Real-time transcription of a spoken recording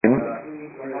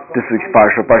This week's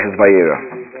Parsha, Parshas Vayera.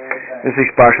 This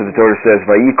week's Parsha, the Torah says,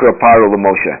 Vayikra Paro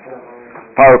LeMoshe.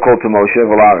 Paro called to Moshe,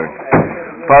 Aaron.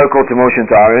 Paro called to Moshe and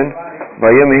to Aaron,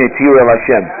 Vayem Hetir El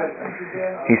Hashem.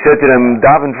 He said to them,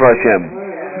 daven for Hashem.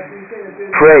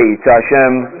 Pray to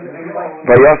Hashem,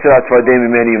 Vayaser Atzvadei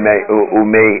Mimeni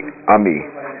Umei Ami.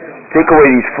 Take away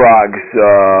these frogs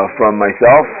from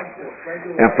myself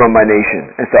and from my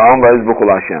nation. And to Am Vayizbukul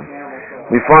Hashem.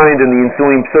 We find in the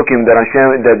ensuing psukim that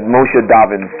Moshe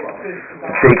davens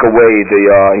to take away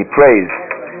he prays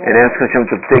and asks Hashem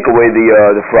to take away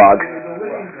the frogs,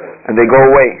 and they go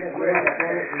away.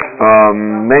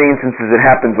 Many instances it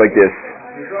happens like this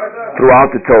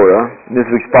throughout the Torah. This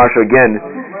week's Parsha again,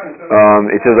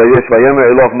 it says like this: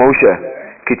 Vayomer Elof Moshe,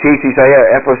 Kitei Yisrael,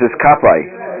 Ephros is Kapai.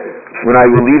 When I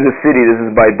will leave the city,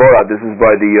 this is by Borat, this is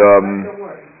by the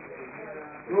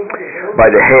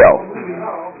hail.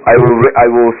 I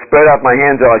will spread out my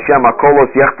hands al Hashem,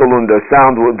 Akolos Yechtalun, the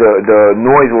sound, the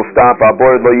noise will stop,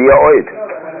 Aborid Lo Ya'oid.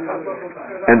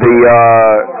 And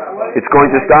it's going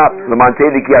to stop.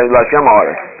 L'mantediki Hashem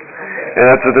Haaretz. And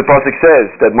that's what the pasuk says,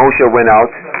 that Moshe went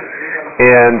out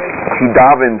and he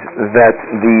davened that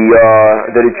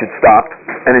it should stop,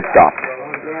 and it stopped.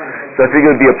 So I figure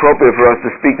it would be appropriate for us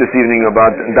to speak this evening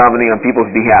about davening on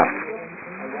people's behalf.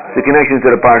 It's a connection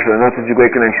to the Parsha, not such a great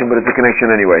connection, but it's a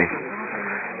connection anyway.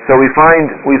 So we find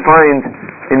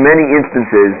in many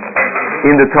instances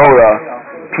in the Torah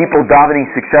people davening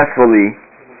successfully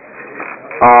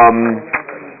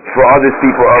for other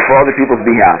people's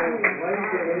behalf.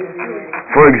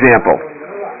 For example,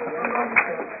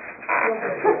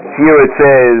 here it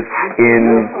says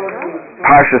in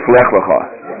Parshas Lech Lecha,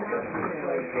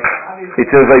 it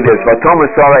says like this: Vatomer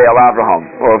Sarai al Avraham.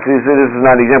 Well, this is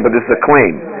not an example, this is a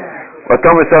claim.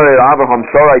 Vatomer Sarai al Avraham.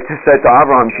 Sarai said to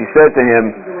Avraham, she said to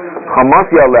him,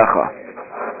 Chamasi alecha.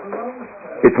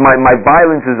 It's my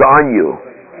violence is on you.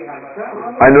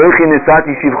 I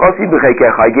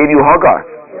gave you Hagar,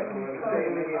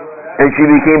 and she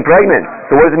became pregnant.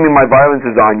 So what does it mean? My violence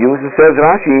is on you. It says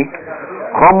Rashi,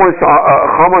 Chamos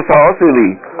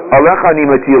ha'asili alecha ni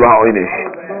matil ha'onish.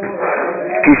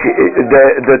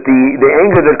 That the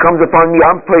anger that comes upon me,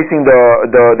 I'm placing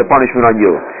the punishment on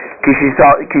you. When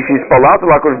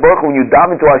you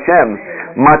daven to Hashem,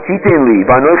 matitenli,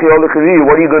 what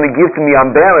are you going to give to me?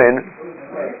 I'm barren.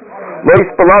 You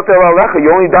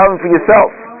only daven for yourself.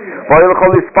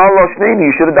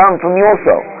 You should have davened for me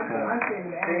also.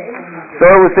 So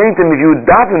I was saying to him, if you would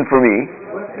daven for me,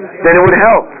 then it would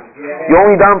help. You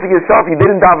only daven for yourself. You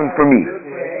didn't daven for me.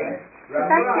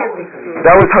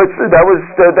 That was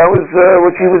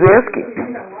what she was asking.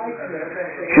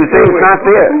 She was saying it's not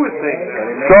fair.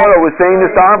 Sarah was saying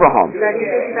this to Abraham.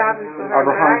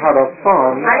 Abraham had a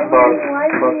son, but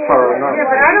Sarah not. Yeah,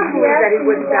 but I don't believe that he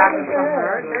wouldn't daven for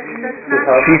her.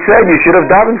 She said you should have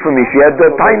davened for me. She had the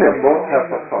tightness.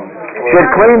 She had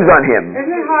claims on him.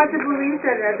 Isn't it hard to believe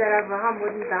that Abraham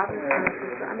wouldn't daven for her?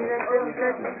 I mean, that's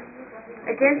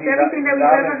against everything that we've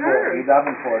ever heard. He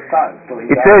davened for a son.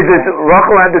 It says that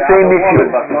Rachel had the same issue.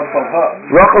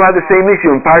 Rachel had the same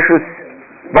issue in Parshas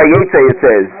Vayetze. It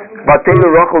says, "Vateilu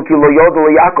Rachel ki lo yoda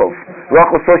Yaakov."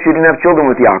 Rachel saw she didn't have children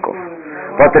with Yaakov.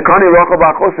 Vatakani Rachel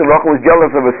b'achos, and Rachel was jealous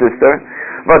of her sister.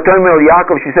 Vatomer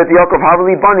Yaakov, she said to Yaakov,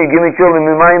 "Havli bani, give me children.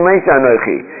 Mimayim meisa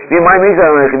anochi.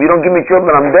 If you don't give me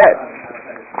children, I'm dead."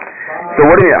 So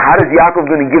how does Yaakov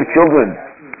going to give children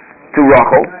to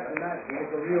Rachel?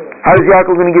 How is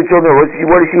Yaakov going to give children? What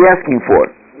is she asking for?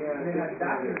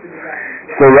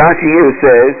 So Rashi here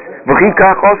says, "Is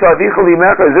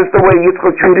this the way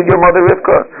Yitzchak treated your mother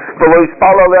Rivka?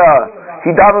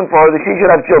 He davened for her that she should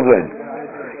have children.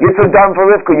 Yitzchak davened for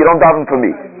Rivka, you don't daven for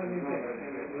me."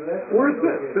 Where's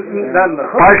this? This is not in the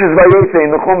Chumash. Parshas Vayetze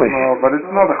in the Chumash. No, but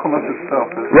it's not the Chumash itself.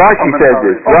 Rashi says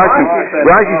this.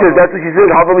 Rashi says that's what she said.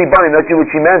 Havali bani. That's what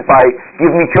she meant by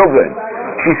give me children.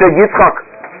 She said Yitzchak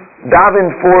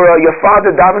davened for your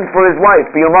father, davened for his wife,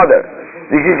 for your mother.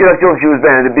 She should have children. She was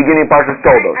there at the beginning. Parshas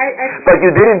told us. But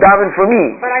you didn't daven for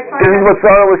me. This is what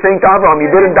Sarah was saying to Abraham.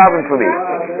 You didn't daven for me.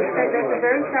 That's a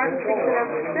very shocking thing for them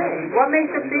to say. What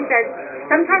makes them think that?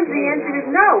 Sometimes the answer is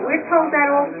no. We're told that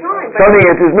all the time. Some of the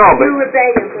answer is no, but you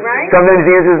rebel, right? Sometimes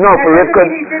the answer is no. For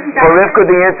Rivka,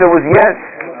 the answer was yes.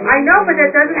 I know, but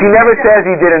that doesn't. He never says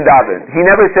he didn't daven. He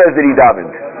never says that he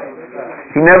davened.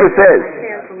 He never says.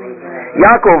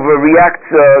 Yaakov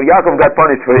Yaakov got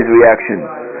punished for his reaction.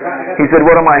 He said,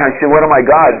 "What am I, Hashem? What am I,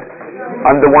 God?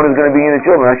 I'm the one who's going to bring you the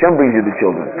children. Hashem brings you the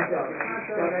children."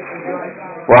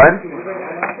 What?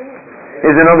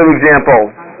 Here's another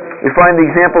example. We find the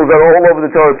examples that are all over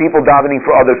the Torah, people davening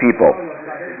for other people.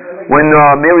 When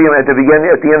Miriam, at the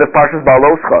end of Parshas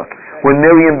Baaloscha, when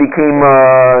Miriam became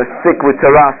sick with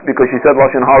Taras because she said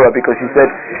Lashon Hara, because she said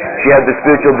she had the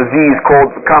spiritual disease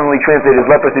called, commonly translated as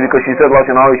leprosy, because she said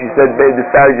Lashon Hara, she said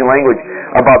disparaging language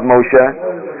about Moshe.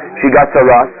 She got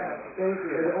Taras.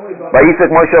 Vayisek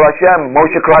Moshe Hashem.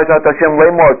 Moshe cries out to Hashem,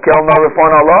 Lemor, Kel na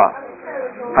Rafon Allah.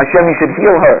 Hashem, you should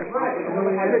heal her.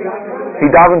 He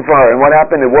davened for her, and what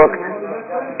happened? It worked.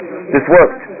 This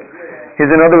worked. Here's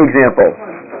another example.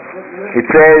 It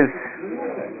says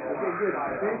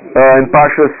in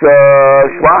Parshas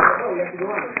Shlach.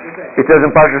 It says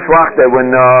in Parshas Shlach that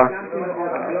when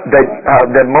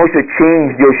that Moshe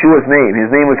changed Yeshua's name.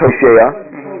 His name was Hosea,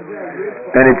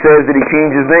 and it says that he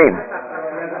changed his name.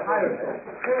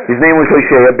 His name was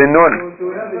Hosea ben Nun.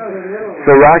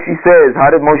 So Rashi says, how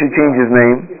did Moshe change his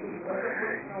name?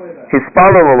 His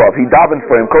Spalolov, he davened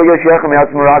for him.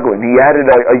 He added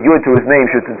a yud to his name,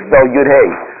 should spell Yud Hey.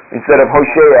 Instead of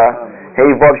Hosea, Hey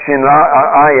Vav Shin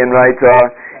Ayin, right?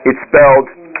 It's spelled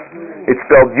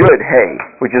Yud Hey,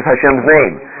 which is Hashem's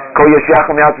name.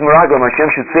 Hashem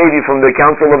should save you from the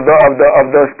counsel of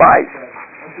the spies.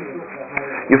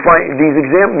 You find these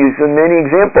examples. You see many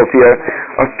examples here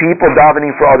of people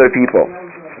davening for other people.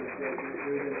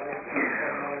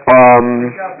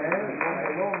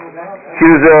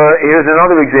 Here's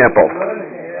another example.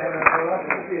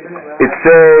 It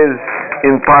says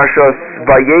in Parshas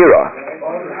Vayera.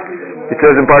 It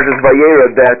says in Parshas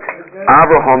Vayera that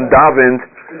Avraham davened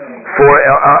for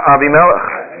Avimelech.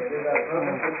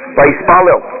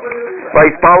 Vayispalel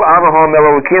Avraham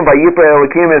Elokim, Vayipra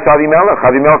Elokim es Avimelech.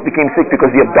 Avimelech became sick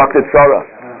because he abducted Sarah.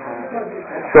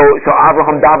 So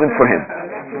Avraham davened for him.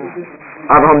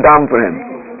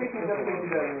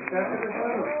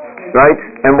 Right?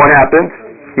 And what happened?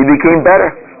 He became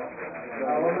better.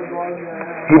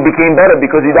 He became better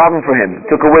because he davened for him.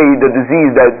 Took away the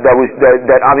disease that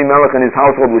Avimelech and his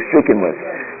household was stricken with.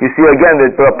 You see again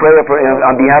that prayer for him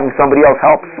on behalf of somebody else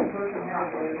helps.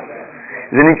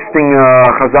 There's an interesting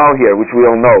chazal here, which we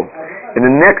all know. In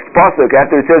the next pasuk,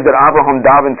 after it says that Abraham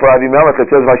davened for Avimelech, it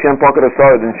says Vashem pocket of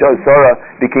Sarah, then Sarah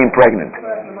became pregnant.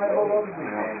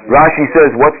 Rashi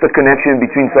says, what's the connection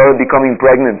between Sarah becoming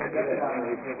pregnant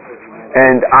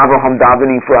and Abraham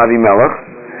davening for Avimelech?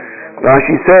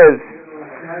 Rashi says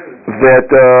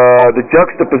that the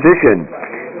juxtaposition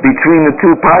between the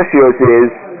two parshios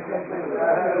is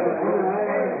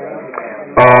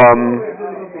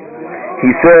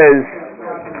he says,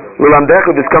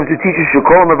 this comes to teach you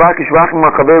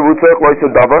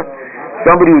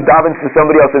somebody who davens for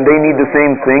somebody else and they need the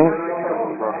same thing,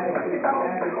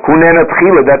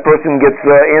 that person gets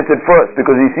answered first,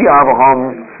 because you see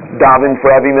Avraham davened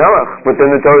for Avimelech, but then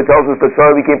the Torah tells us that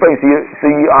Sarah became pregnant. See,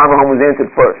 Avraham was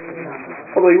answered first.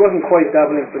 Although he wasn't quite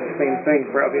davening for the same thing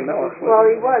for Avimelech. Well,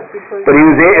 he was, because... But he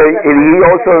was. He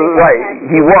also, right?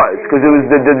 He was, because it was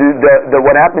the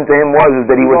what happened to him was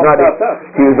that he was not.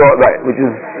 He was all right, which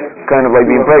is kind of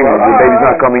like being pregnant. The baby's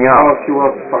not coming out. She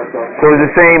was fucked up. So it was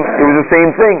the same. It was the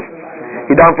same thing.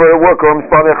 He davened for a worker.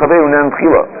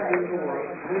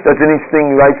 That's an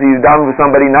interesting, right? So you daven for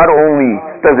somebody. Not only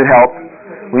does it help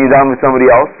when you daven for somebody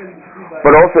else,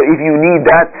 but also if you need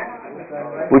that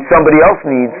which somebody else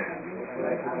needs,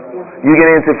 you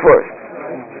get answered first.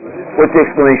 What's the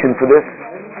explanation for this?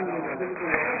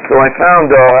 So I found,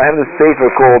 I have this sefer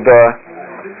called,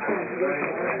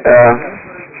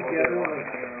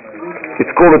 it's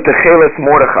called the Techeles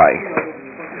Mordechai.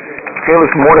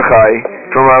 Techeles Mordechai,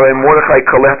 from Rabbi Mordechai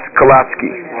Kalatsky.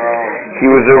 He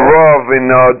was a Rav in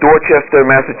Dorchester,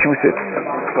 Massachusetts.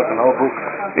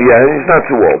 Yeah, he's not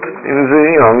too old. He was,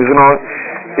 he's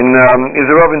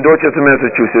a Rav in Dorchester,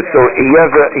 Massachusetts. So he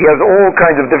has all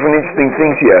kinds of different interesting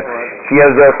things here. He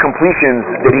has completions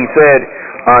that he said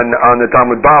on the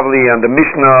Talmud Bavli, on the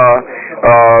Mishnah,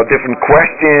 different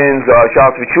questions,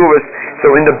 Shas V'Tshuvas.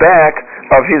 So in the back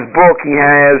of his book, he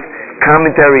has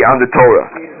commentary on the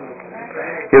Torah.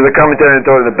 He has a commentary on the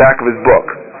Torah in the back of his book,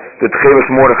 the Techeles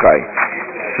Mordechai.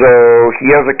 So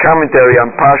he has a commentary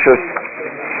on Parshas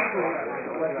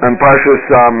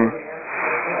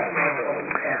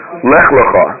Lech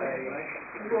Lecha.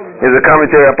 There's a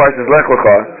commentary on Parshas Lech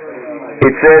Lecha.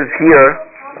 It says here,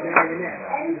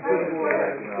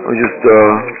 I'll just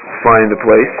find the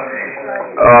place.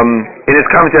 In his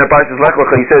commentary on Parshas Lech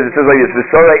Lecha, it says like this: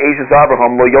 V'Sarah Eishes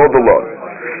Abraham lo yolda.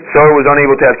 Sarah was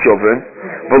unable to have children.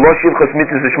 V'lo shivchas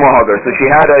mitzvah shmo Hagar. So she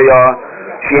had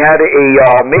a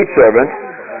maidservant,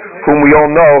 whom we all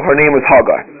know, her name was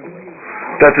Hagar.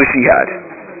 That's what she had.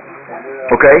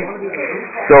 Okay?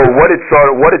 So what did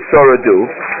Sarah do?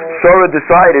 Sarah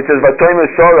decided, it says, Vatomer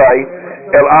Sarai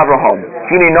el Avraham.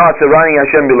 Hine not Sarani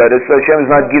Hashem biledes. So Hashem is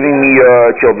not giving me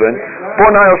children.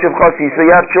 So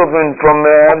you have children from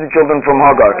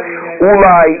Hagar.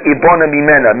 Ulai ibona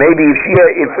mimena. Maybe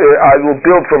if I will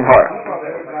build from her.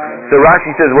 So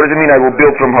Rashi says, what does it mean? I will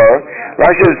build from her.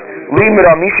 Rashi says,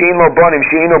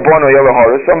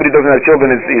 somebody doesn't have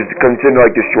children is considered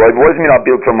like destroyed. What does it mean? I'll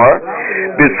build from her.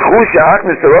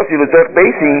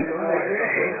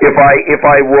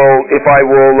 If I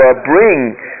will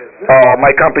bring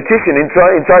my competition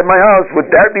inside my house,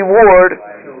 with that reward,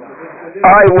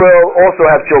 I will also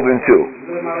have children too.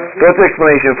 So what's the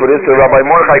explanation for this? So Rabbi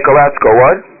Mordechai Kalatsko,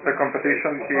 what? The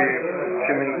competition she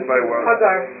means by what?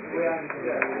 Hagar.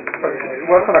 It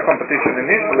wasn't a competition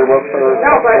initially, was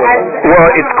well,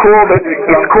 it's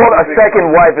called a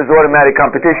second wife is automatic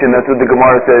competition. That's what the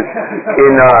Gemara says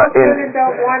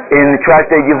in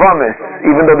Tractate Yevamis.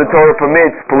 Even though the Torah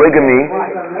permits polygamy,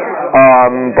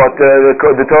 but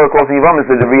the Torah calls in Yevamis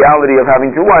that the reality of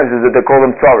having two wives is that they call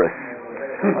them tzaras.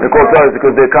 They're called tzaras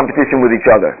because they're competition with each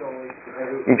other.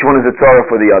 Each one is a tzara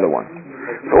for the other one.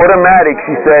 So automatic,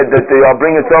 she said that I'll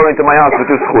bring a tzara into my house with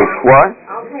this chush. What?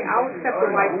 I'll accept the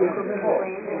wife and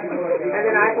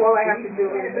then all I have to do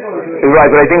is... Right,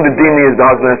 but I think the din is the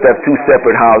husband has to have two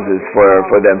separate houses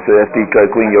for them, so you have to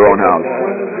clean your own house.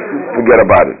 Forget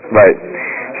about it. Right.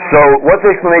 So what's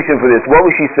the explanation for this? What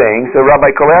was she saying? So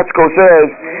Rabbi Kalatsko says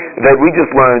that we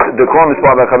just learned the Kohen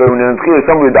Mispah Chaveru Nentzchir,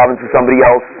 somebody who davens to somebody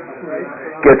else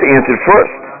gets answered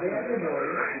first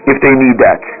if they need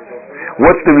that.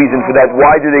 What's the reason for that?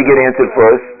 Why do they get answered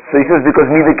first? So he says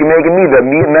because mida kimega mida,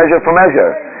 measure for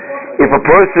measure. If a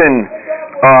person,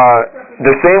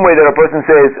 the same way that a person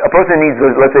needs,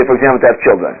 let's say for example, to have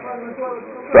children,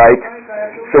 right?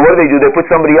 So what do? They put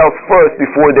somebody else first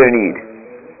before their need.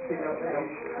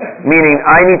 Meaning,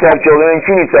 I need to have children and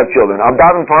she needs to have children. I'm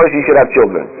davening for her, she should have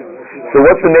children. So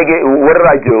what did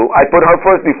I do? I put her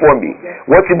first before me.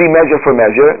 What should be measure for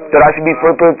measure? That I should be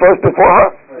first before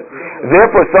her.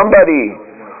 Therefore, somebody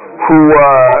who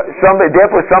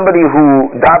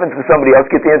davens for somebody else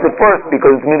gets answered first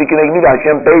because it's Midah Kineg Midah.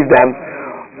 Hashem pays them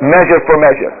measure for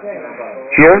measure.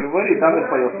 Here? You already done it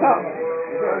for yourself.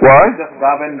 What? You just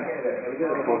daven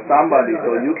for somebody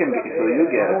so you get it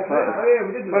first.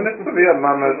 But it's to be a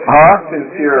mammoth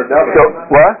sincere daven. So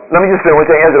what? Let me just say one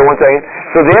second.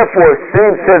 So therefore,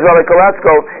 since says Rabbi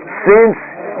Kalatsko, since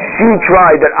she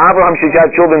tried that Abraham should have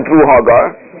children through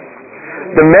Hagar,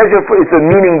 the measure it's a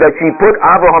meaning that she put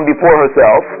Abraham before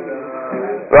herself,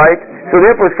 right? So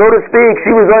therefore, so to speak,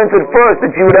 she was answered first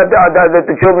that she would have that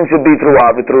the children should be through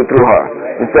her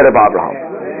instead of Abraham.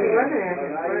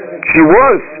 She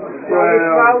was.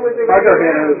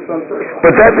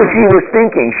 But that's what she was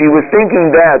thinking. She was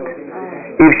thinking that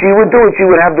if she would do it, she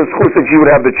would have the schus that she would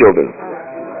have the children.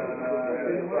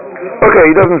 Okay,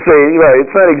 he doesn't say, right,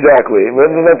 it's not exactly.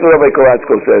 But that's what Rabbi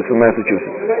Kalatsko says from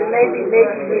Massachusetts. Maybe he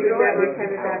never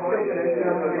intended that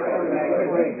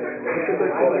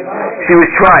She was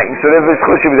trying, so there was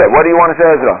schus she was there. What do you want to say,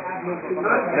 Ezra?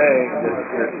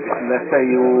 Let's say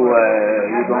you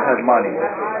don't have money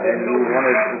and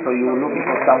you're looking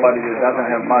for somebody that doesn't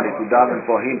have money to daven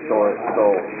for him, so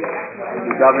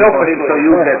you daven for him so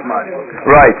you get money.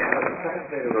 Right.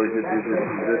 So is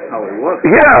this how it works?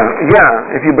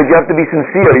 Yeah. But you have to be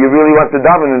sincere. You really want to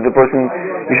daven, and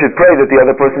you should pray that the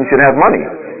other person should have money.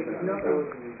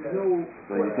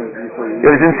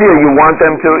 You're sincere. You want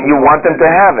them to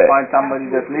have it. Find somebody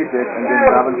that needs it and then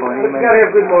daven for him.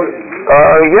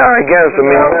 Yeah, I guess.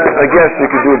 I guess you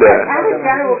could do that. I have a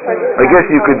general question. I guess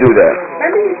you could do that.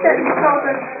 Remember you told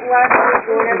us last week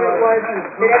or whatever it was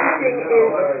that everything is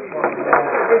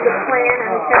a plan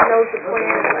and Hashem knows the plan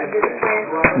and there's a plan.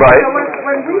 Right. So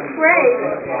when we pray,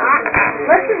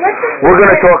 let's just we're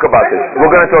going to talk about this.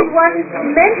 We're going to talk. She wasn't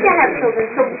meant to have children,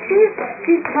 so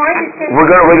she's trying to say. We're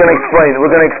going to explain.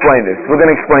 We're going to explain this. We're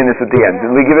going to explain this at the end. If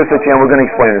we give us a chance, we're going to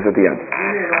explain this at the end.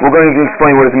 We're going to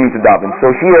explain what it means to daven. So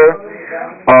here,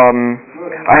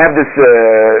 I have this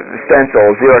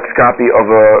stencil, Xerox copy of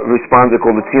a responsa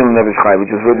called the Tzilum Nefesh Chai, which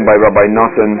was written by Rabbi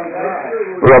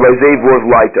Zev Wurz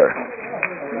Leiter.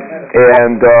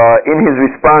 And in his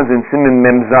response in Siman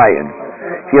Mem Zayin,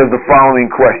 he has the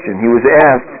following question. He was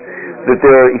asked that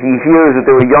he hears that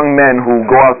there are young men who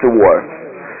go out to war.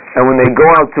 And when they go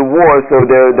out to war, so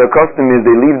their custom is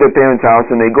they leave their parents' house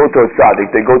and they go to a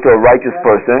tzaddik, they go to a righteous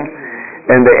person,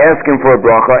 and they ask him for a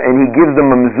bracha, and he gives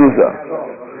them a mezuzah.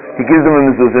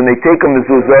 And they take a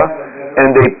mezuzah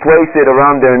and they place it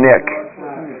around their neck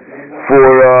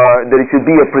that it should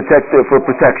be for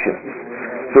protection.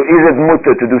 So is it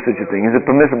mutter to do such a thing? Is it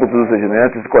permissible to do such a thing?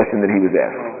 That's the question that he was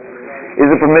asked. Is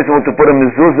it permissible to put a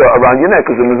mezuzah around your neck?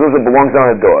 Because the mezuzah belongs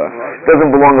on a door.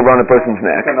 doesn't belong around a person's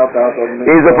neck.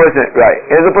 Is a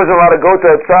person allowed to go to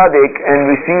a tzaddik and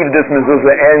receive this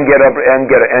mezuzah and get a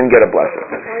blessing?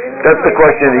 That's the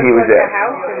question that he was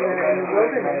asked.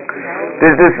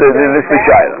 This is the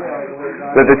shayla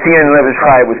that the Tzien Levish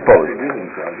Chai was posed,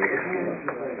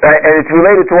 and it's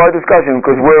related to our discussion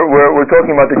because we're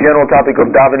talking about the general topic of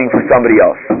davening for somebody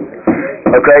else,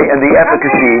 okay, and the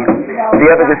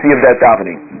efficacy of that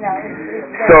davening.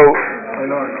 So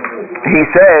he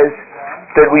says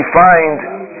that we find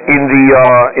in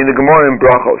the Gemara in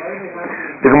Brachos.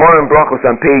 The Gemara in Brachos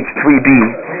on page 3b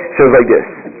says like this.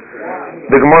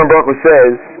 The Gemara in Brachos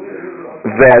says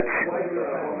that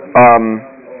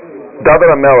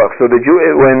David HaMelech, so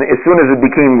as soon as it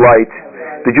became light,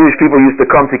 the Jewish people used to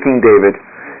come to King David,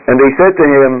 and they said to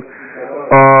him,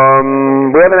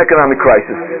 we have an economic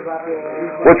crisis.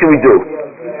 What should we do?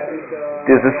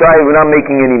 The society, we're not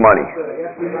making any money.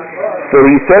 So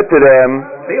he said to them,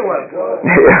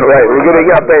 right, we're going to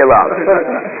get bailout.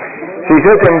 So he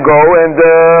said to them, go and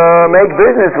make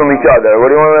business from each other. What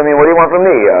do you want from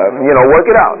me? Work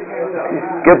it out.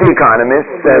 Get the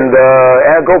economists and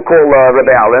go call Rabbi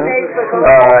Allen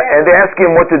and ask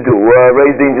him what to do.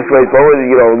 Raise the interest rates, lower the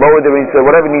interest,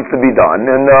 whatever needs to be done,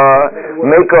 and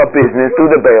make a business, do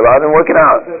the bailout, and work it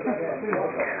out.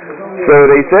 So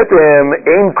they said to him,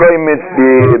 "Ein koimitz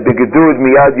begedud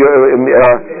miyad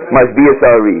masbias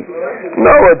ari."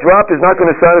 No, a drop is not going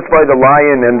to satisfy the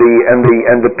lion, and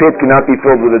the pit cannot be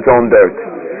filled with its own dirt.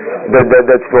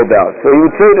 That's filled out. So he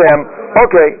would say to them,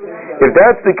 "Okay, if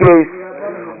that's the case,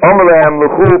 Amalem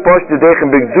luchu pashtedechem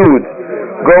begedud,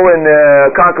 go and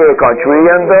conquer a country,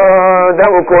 and that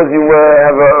will cause you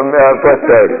have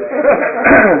prosperity."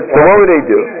 So what would they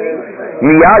do?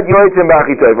 Miyad yoitzim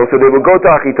b'Achitophel. So they would go to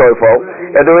Achitophel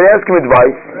and they would ask him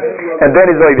advice, and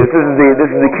then he's like this. This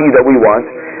is the key that we want.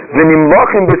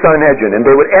 V'nimlochim b'Sanhedrin, and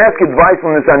they would ask advice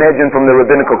from the Sanhedrin, from the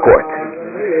rabbinical court.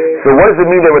 So what does it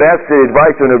mean they would ask the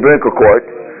advice from the rabbinical court?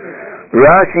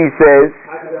 Rashi says,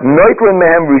 Noitlin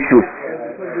mehem rishus.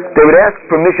 They would ask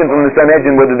permission from the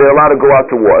Sanhedrin whether they're allowed to go out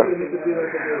to war.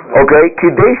 Okay,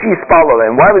 kideshi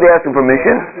spalalen. Why would they ask for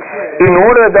permission? In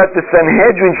order that the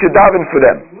Sanhedrin should daven for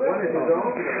them.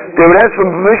 They would ask for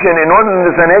permission in order that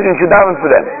the Sanhedrin should daven for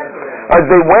them. As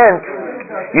they went,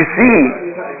 you see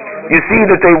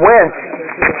that they went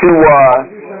to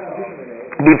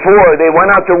before they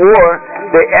went out to war.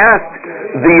 They asked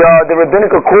the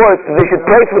rabbinical court that they should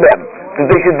pray for them, that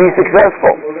they should be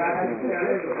successful.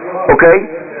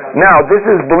 Okay. Now, this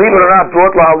is, believe it or not,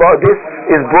 brought lahalacha. This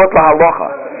is brought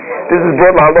lahalacha.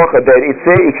 That it's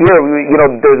here.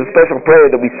 There's a special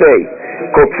prayer that we say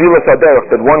called Tfilas Haderech,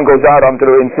 that one goes out in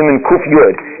Siman Kuf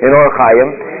Yud in Orach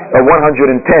Chaim,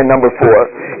 110, number 4.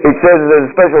 It says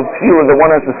there's a special tefillah that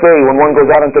one has to say when one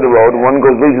goes out into the road, when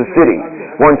one leaves the city,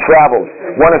 one travels.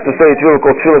 One has to say a tefillah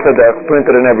called Tfilas Haderech,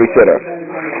 printed in every sitter.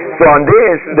 So on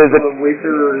this, there's a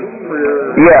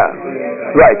yeah,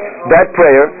 right. That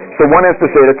prayer. So one has to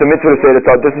say that, the mitzvah to say that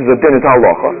this is a din, it's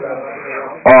halacha.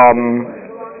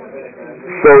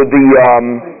 So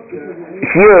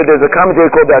here there's a commentary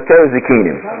called the Ater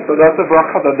Zikinim. So that's the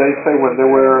bracha that they say when they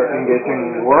were engaging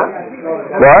in war?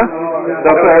 What?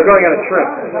 That's when they're going on a trip.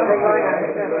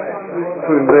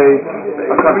 To invade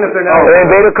a country. They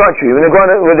invade a country. When they're going,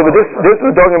 this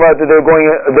we're talking about that they were going.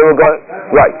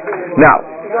 Right. Now,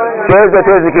 here's the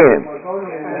Ater Zikinim.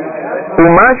 There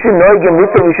is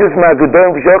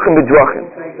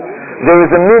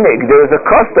a minig, there is a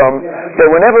custom that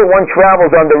whenever one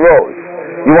travels on the road,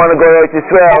 you want to go to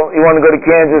Israel, you want to go to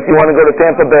Kansas, you want to go to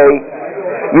Tampa Bay,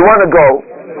 you want to go,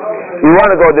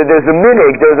 there's a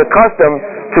minig, there's a custom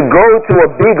to go to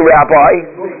a big rabbi,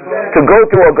 to go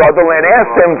to a gadol and ask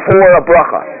them for a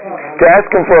bracha, to ask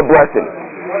him for a blessing.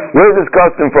 Where's this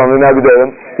custom from?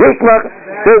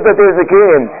 Here's that there's a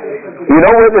king. You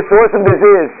know where the source of this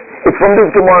is? It's from this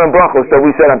Gemara in Brachos that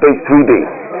we said on page 3b.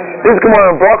 This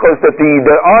Gemara in Brachos that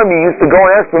the army used to go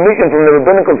and ask permission from the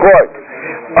rabbinical court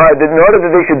that in order that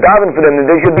they should daven for them, that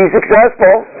they should be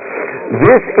successful.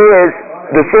 This is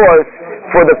the source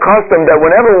for the custom that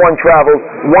whenever one travels,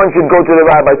 one should go to the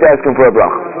rabbi to ask him for a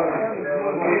bracha.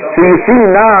 So you see,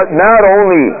 not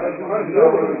only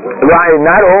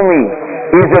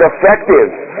is it effective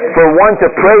for one to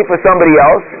pray for somebody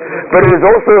else, but it is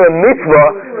also a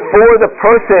mitzvah for the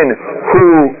person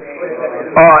who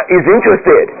is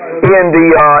interested in the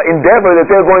endeavor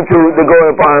that they're going to go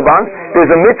upon.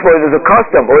 There's a mitzvah, there's a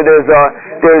custom, or there is a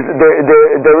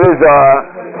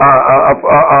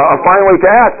fine way to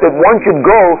ask that one should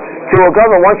go to a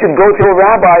governor, one should go to a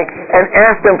rabbi and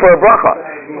ask them for a bracha,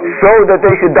 so that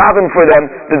they should daven for them,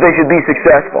 that they should be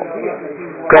successful.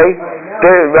 Okay?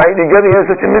 Right? Did you ever hear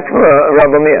such a mitzvah,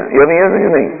 Rabbi Meir? You ever hear such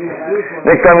a thing?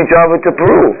 Next time you travel to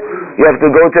Peru, you have to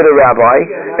go to the rabbi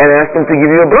and ask him to give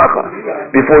you a bracha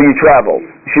before you travel.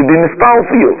 It should be mispal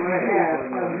for you.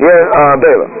 Yeah,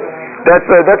 Bela. That's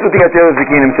what the Atzeres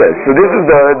Zakinim says. So this is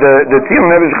the Tziyum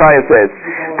Nebuch Chaya says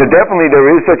that definitely there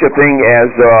is such a thing as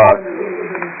of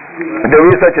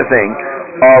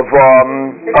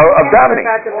davening.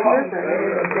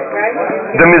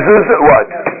 The mezuzah, what?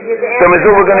 The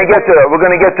mezuzah, we're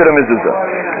going to get to the mezuzah.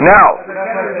 Now,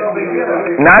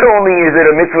 not only is it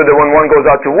a mitzvah that when one goes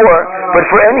out to war, but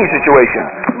for any situation.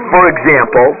 For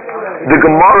example, the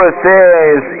Gemara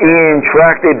says in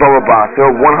Tractate Baba Basra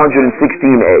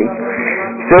 116a,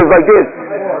 says like this.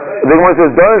 The Gemara says,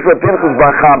 Darish Reb Pinchas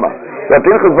Bar Chama. Reb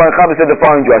Pinchas Bar Chama said the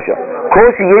following drasha.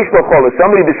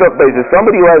 Somebody besok basis,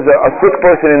 somebody who has a sick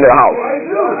person in their house.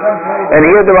 And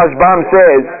here the Rashbam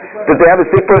says that they have a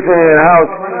sick person in their house,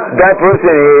 that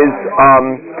person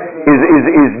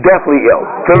is deathly ill,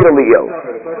 fatally ill.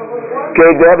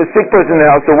 Okay, they have a sick person in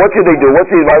the house, so what should they do? What's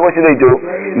the advice? What should they do?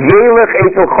 Yelech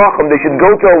Eitzel Chacham, they should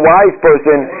go to a wise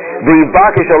person,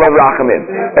 V'yivakesh alav rachamim,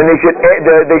 and they should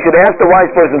ask the wise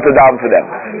person to daven for them.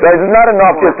 So it's not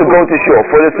enough just to go to shul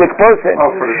for the sick person.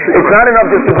 It's not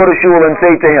enough just to go to shul and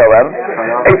say Tehillim.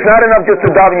 It's not enough just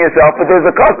to daven yourself, but there's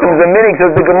a custom, the minig,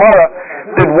 says the Gemara,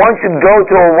 that one should go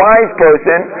to a wise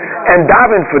person and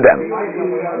daven for them.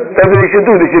 That's what they should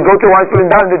do. They should go to a wise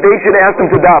person and daven, that they should ask them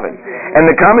to daven. And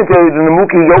the commentaries in the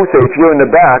Muki Yosef here in the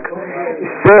back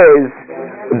says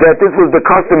that this was the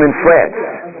custom in France.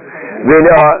 Then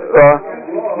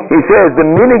he says the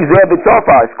minig zeh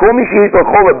b'tzafas kol mi sheyesh lo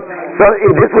cholab. So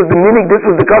this was the minig. This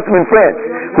was the custom in France.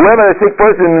 Whoever had a sick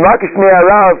person, makish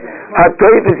me'arav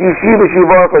hatoifes yeshiva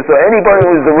shivarcha. So anybody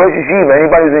who was the rosh yeshiva,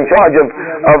 anybody who's in charge of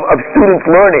students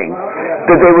learning,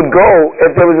 that they would go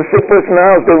if there was a sick person in the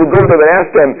house, they would go there and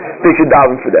ask them. They should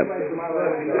daven for them.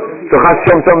 So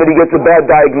Hashem, somebody gets a bad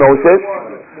diagnosis,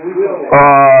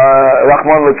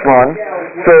 Rahman Litzman.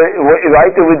 So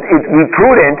right, it would be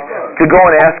prudent to go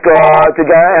and ask a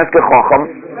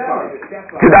Chacham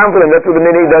to daven for them. That's what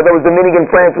that was the minig in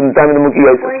France at the time of the Muki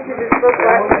Yosef. According to this book,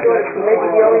 maybe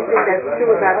the only thing that's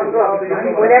true about the book,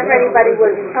 whenever anybody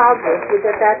was childless, which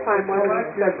at that time wasn't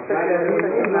such a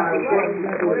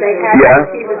they had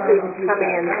yeshiva students come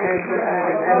in and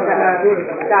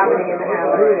davening in the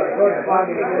house.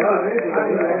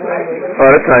 Oh,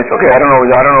 that's nice. Okay, I don't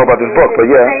know about this book, but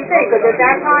yeah. Same thing, because at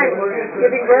that time,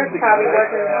 giving birth probably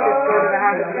wasn't just going to the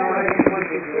house.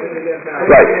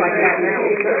 Right.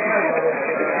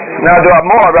 Now the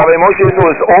Rabbi Moshe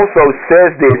Yisrael also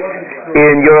says this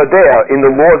in Yerodea, in the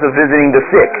laws of visiting the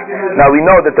sick. Now we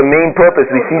know that the main purpose,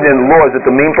 we see in the laws that the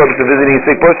main purpose of visiting a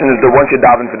sick person is that one should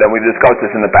daven for them. We've discussed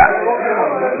this in the past.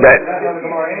 That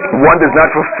one does not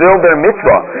fulfill their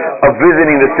mitzvah of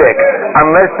visiting the sick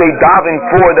unless they daven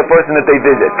for the person that they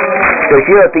visit. So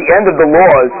here at the end of the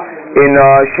laws, in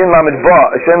Shin Lamed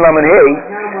Hey,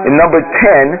 in number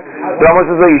 10, the Rambam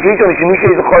says, he quotes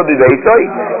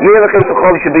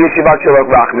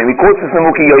this in the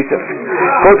Muki Yosef.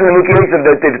 Quotes in the Muki Yosef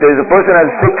that if there's a person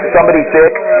has somebody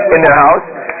sick in their house,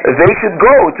 they should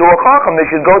go to a chacham, they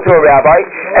should go to a rabbi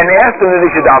and ask them that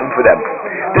they should daven for them.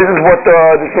 This is what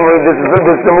this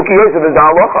is the Muki Yosef, is the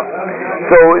halacha.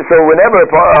 So whenever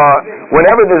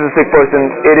there's a sick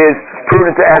person, it is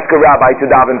prudent to ask a rabbi to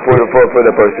daven for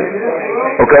the person.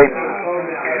 Okay?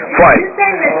 Fine. Are you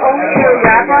saying that only the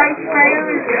rabbi's prayer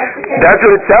is efficacious? That's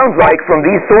what it sounds like from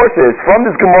these sources. From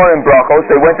this Gemara in Brachos,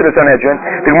 they went to the Sanhedrin.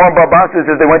 The Gemara in Babasa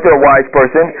says they went to a wise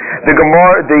person. The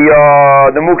Gemara,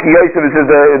 the Muki Yosef says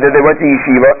that they went to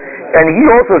yeshiva. And he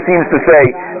also seems to say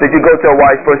that you go to a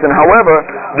wise person. However,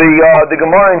 the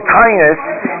Gemara in Tainus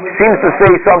seems to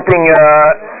say something.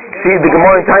 See the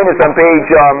Gemara in Tainus on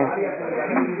page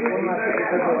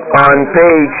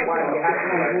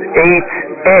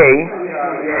 8a.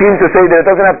 Seems to say that it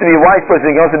doesn't have to be a wise person,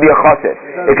 it can also be a chassid.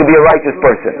 It could be a righteous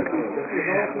person.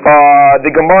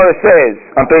 The Gemara says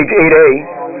on page 8a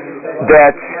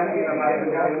that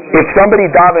if somebody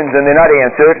davens and they're not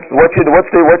answered, what's the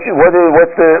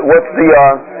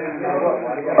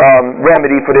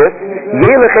remedy for this?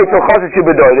 They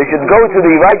should go to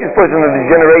the righteous person of the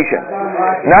generation.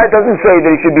 Now it doesn't say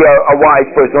that it should be a wise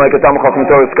person like a Talmid Chacham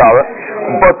Torah scholar,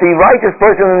 but the righteous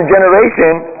person in the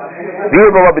generation, and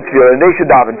they should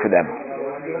daven for them.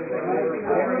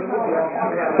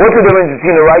 What's the difference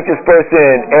between a righteous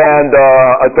person and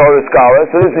a Torah scholar?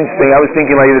 So this is interesting. I was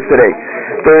thinking like this today.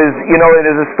 There's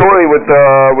a story with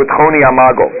Choni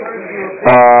Amago.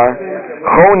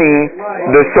 Choni,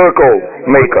 the circle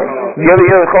maker. You ever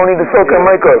hear of Choni, the circle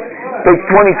maker? Page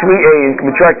 23a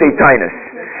in Tractate Tainus.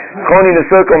 Choni the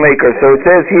circle maker. So it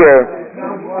says here.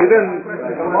 You didn't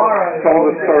tell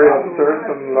the story upstairs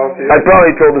and last year? I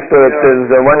probably told the story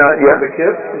upstairs. Why not? Yeah. The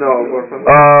kids? No.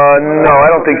 No, I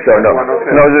don't think so. No,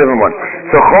 Okay. no, it's a different one.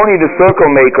 So Choni the circle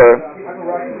maker.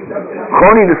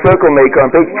 Choni the circle maker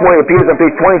on page 20 appears on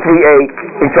page 23a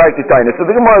in Tractate Tainus. So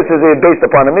the Gemara says based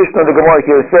upon the Mishnah, the Gemara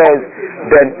here says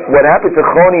that what happened to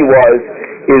Choni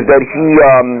is that he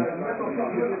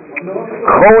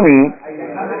Choni.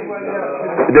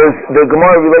 The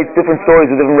Gemara relates different stories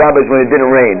of different rabbis when it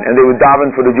didn't rain, and they would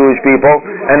daven for the Jewish people,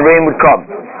 and rain would come.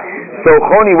 So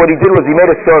Choni, what he did was he made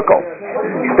a circle.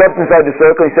 He stepped inside the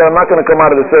circle. He said, "I'm not going to come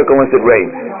out of the circle unless it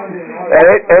rains."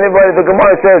 And the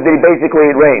Gemara says that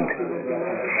it rained.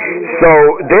 So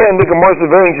then the Gemara is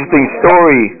a very interesting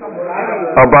story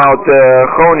about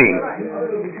Choni.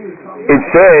 It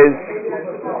says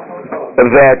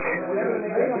that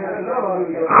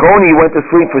Choni went to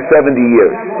sleep for 70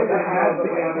 years.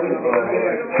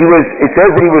 It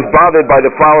says that he was bothered by the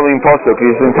following pasuk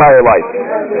his entire life.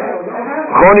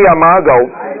 Choni Amago,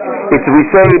 we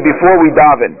say before we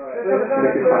daven.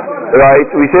 Right?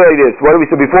 We say like this. What do we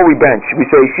say before we bench? We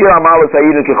say Shir Amalos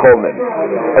Hayinu Kecholmim.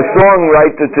 A song,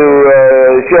 right, to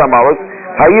Shir Amalos.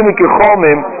 Hayinu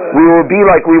Kecholmim, we will be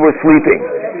like we were sleeping.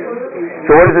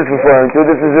 So what is this referring to?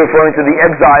 This is referring to the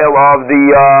exile of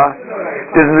the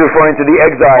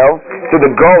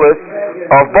the Golus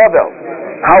of Babel.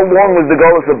 How long was the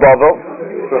Golus of Babel?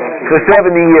 For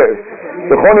 70 years.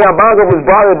 So Choni Amago was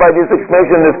bothered by this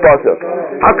explanation in this pasuk.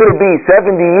 How could it be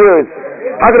 70 years?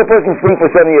 How could a person sleep for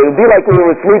 70 years? It would be like we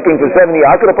were sleeping for 70 years.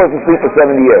 How could a person sleep for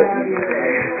 70 years?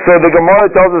 So the Gemara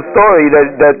tells a story that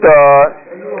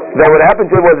what happened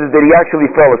to him was that he actually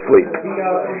fell asleep.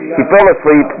 He fell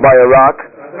asleep by a rock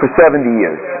for 70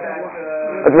 years.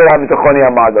 That's what happened to Choni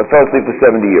Amago. He fell asleep for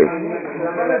 70 years.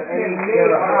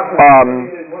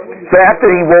 So after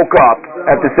he woke up,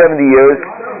 after 70 years,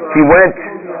 he went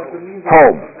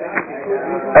home.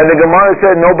 And the Gemara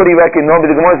said the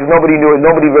Gemara says nobody knew it,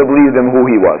 nobody believed him who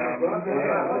he was.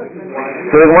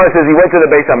 So the Gemara says he went to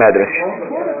the Beis HaMedrash.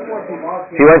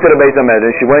 He went to the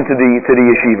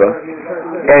yeshiva,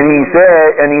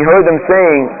 and he heard them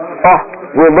saying, "Oh,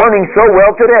 we're learning so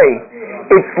well today.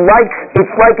 It's like the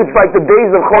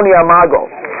days of Choni Amago.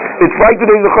 It's like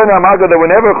the days of Choni Amago that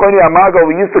whenever Choni Amago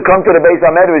we used to come to the Beis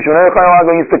HaMedrash, whenever Choni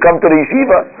Amago used to come to the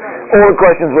yeshiva, all the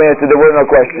questions were answered. There were no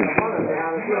questions.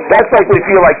 That's like we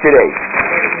feel like today."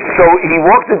 So he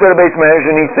walked into the Beis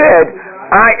HaMedrash and he said,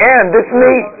 this is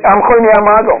me, I'm Choni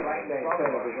Amago.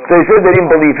 So he said they didn't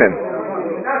believe him.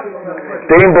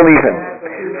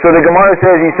 So the Gemara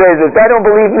says, he says, if they don't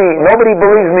believe me, nobody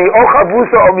believes me, o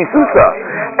chavusa o misusa.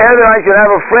 Either I should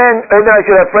have a friend, either I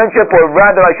should have friendship, or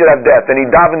rather I should have death. And he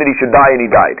davened that he should die, and he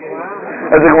died.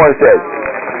 As the Gemara says.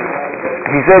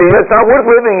 He said, it's not worth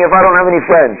living if I don't have any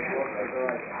friends.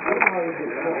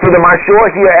 So the Marshur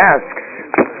here asks,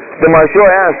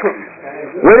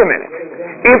 wait a minute.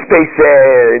 If they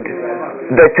said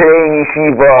that today in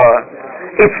yeshiva,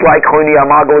 it's like Choni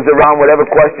Amago was around, whatever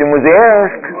question was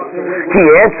asked, he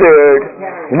answered.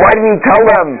 Why didn't he tell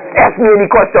them? Ask me any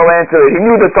question, I'll answer it. He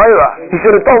knew the Torah. He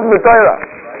should have told them the Torah.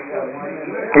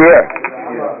 Yeah.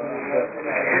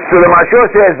 So the Marshur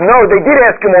says, no, they did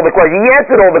ask him all the questions. He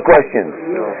answered all the questions.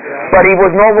 But he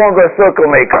was no longer a circle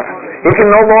maker. He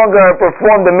can no longer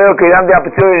perform the miracle. He didn't have the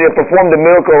opportunity to perform the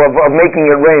miracle of making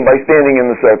it rain by standing in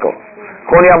the circle.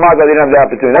 Choni Amago didn't have the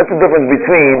opportunity. That's the difference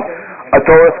between a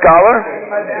Torah scholar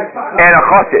and a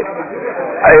chassid.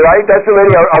 Right? That's already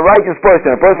a righteous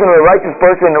person. A righteous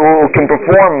person who can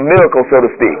perform miracles, so to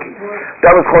speak.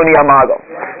 That was Choni Amago.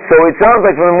 So it sounds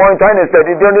like from the morning time that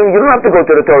you don't have to go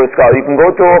to the Torah scholar. You can go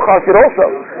to a chassid also.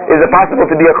 Is it possible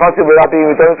to be a chassid without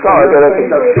being a Torah scholar?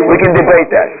 We can debate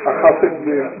that. A chassid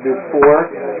before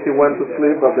he went to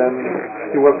sleep, but then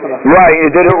he wasn't. Right.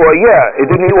 It didn't. Or it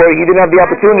didn't. Or he didn't have the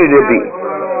opportunity to be.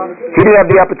 He didn't have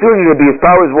the opportunity to be. His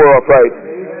powers were off. Right.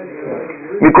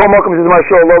 They didn't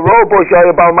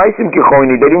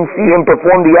see him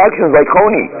perform the actions like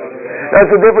Choni. That's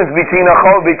the difference between a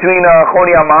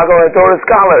Choni Amago and a Torah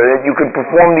scholar. That you can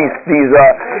perform these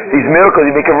miracles.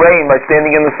 You make it rain by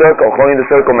standing in the circle, Choni the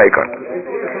circle maker.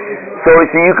 So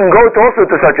you can go also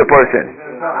to such a person.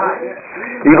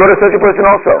 You go to such a person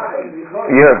also.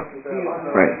 Yeah.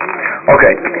 Right.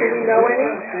 Okay. Do we know any?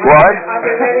 What? Are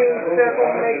there any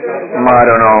circle makers? I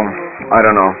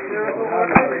don't know.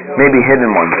 Maybe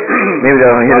hidden ones. Maybe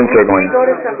there are hidden circle ones. If we go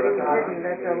to somebody's hidden,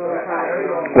 that's a little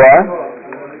high. What?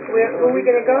 Who are we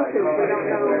going to go to? We don't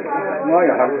know. No,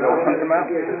 you have to hunt him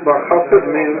out. But chassid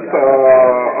means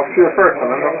a few person,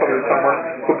 and not only someone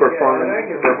who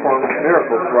performs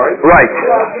miracles, right? Right.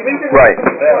 The reason Right.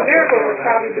 the miracle was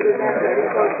probably because that's very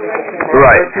close relation.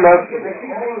 Right.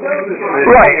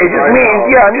 Right. It just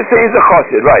means, yeah, I'm just saying it's a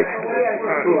chassid, right.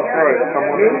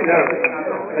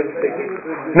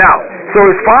 Now, so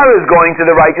as far as going to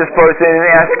the righteous person and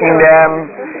asking them,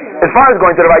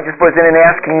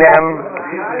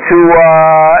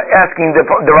 asking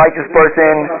the righteous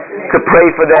person to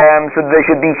pray for them so that they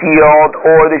should be healed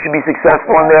or they should be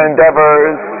successful in their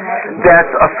endeavors,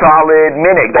 that's a solid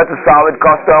minig. That's a solid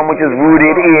custom which is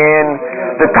rooted in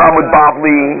the Talmud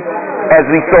Bavli, as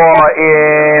we saw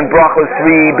in Brachos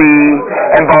 3b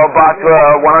and Bava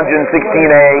Basra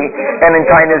 116a and in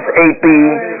Tainus 8b.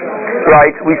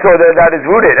 Right, we saw that is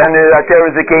rooted, and the Ater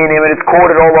Zekanim, and it's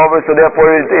quoted all over, so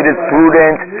therefore it is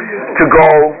prudent to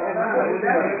go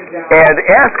and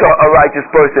ask a righteous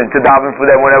person to daven for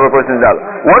them whenever a person is out.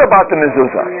 What about the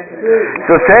mezuzah?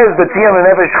 So says the Tziyam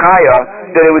Nefesh Chaya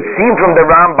that it would seem from the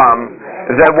Rambam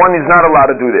that one is not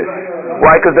allowed to do this.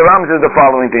 Why? Because the Rambam says the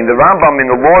following thing. The Rambam in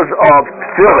the Laws of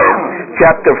Tefillin,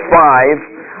 chapter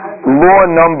 5, law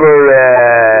number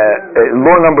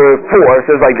 4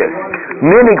 says like this: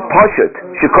 Minig Pashut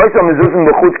Shekoisam Mezuzim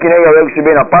B'chutz Kinei Yareg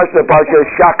Sheben HaPashut Pasha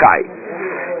Shakai.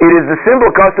 It is the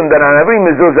simple custom that on every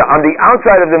mezuzah, on the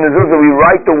outside of the mezuzah, we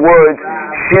write the words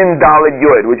Shin Dalet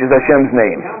Yod, which is Hashem's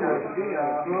name.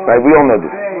 Right? We all know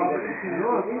this.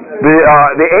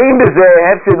 The aim is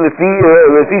hefsid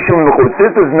lefishum l'chutz.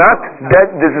 This is not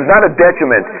a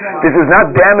detriment. This does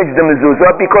not damage the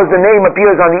mezuzah because the name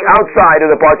appears on the outside of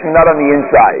the parchment, not on the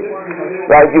inside.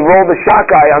 Right? You roll the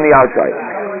shakai on the outside.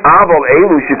 Aval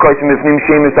elu shikosim ifnim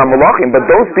shemis hamalachim. But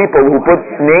those people who put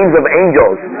names of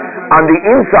angels on the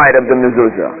inside of the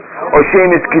mezuzah, or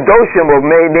shemis kiddoshim, or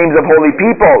names of holy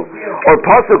people, or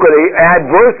pasuk, or they add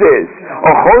verses,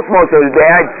 or chosmos, or they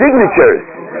add signatures.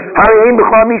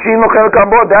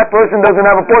 That person doesn't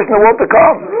have a portion of the world to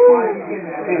come.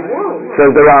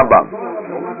 Says the Rambam.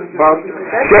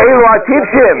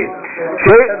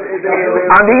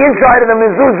 On the inside of the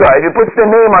mezuzah, if he puts the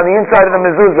name on the inside of the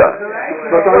mezuzah,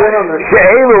 it's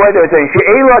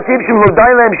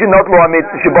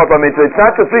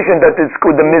not sufficient that the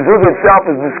mezuzah itself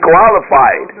is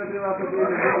disqualified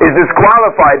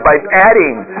by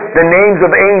adding the names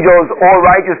of angels or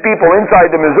righteous people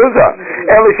inside the mezuzah.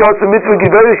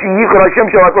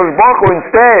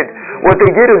 Instead, what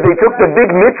they did is they took the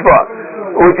big mitzvah,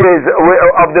 which is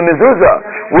of the mezuzah,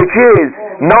 which is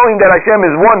knowing that Hashem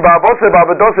is one,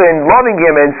 and loving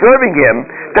Him and serving Him.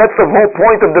 That's the whole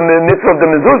point of the mitzvah of the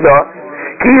mezuzah.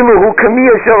 They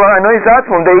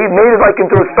made it like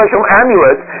into a special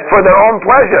amulet for their own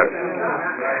pleasure.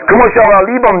 The way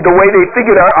they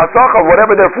figured out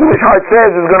whatever their foolish heart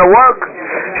says is going to work.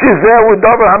 They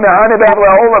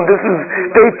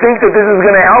think that this is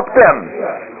going to help them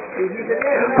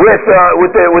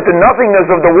with the nothingness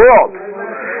of the world.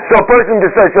 So a person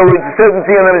decides, so it says in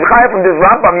from this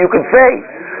Rambam, you could say,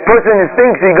 person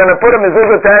thinks you're going to put a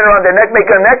mezuzah tie around their neck, make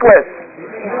a necklace.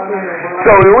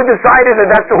 So who decided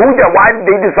that why did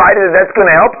they decide that that's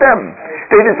going to help them?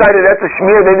 They decided that's a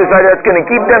shmir, they decided that's going to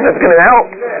keep them, that's going to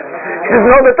help. He says,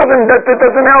 no, that doesn't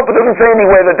help. It doesn't say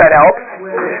anywhere that helps.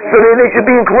 So they should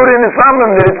be included in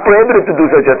Islam that it's prohibited to do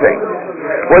such a thing.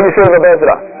 What do you say, Rabbi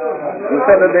Ezra? You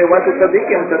said that they went to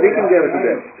tzaddikim gave it to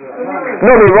them.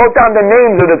 No, they wrote down the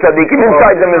names of the tzaddikim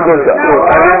inside the mezuzah.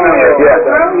 Yes,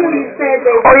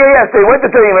 they went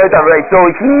to tzaddikim, right? So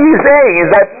he's saying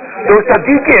is that those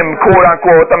tzaddikim, quote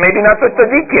unquote, are maybe not such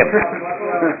tzaddikim.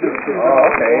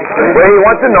 Okay. Well, he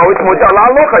wants to know, it's mutar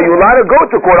la'alocha. You're allowed to go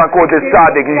to quote unquote this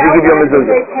tzaddik, you should give you a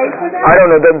mezuzah. I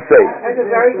don't know, it doesn't say. That's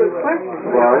a very good question.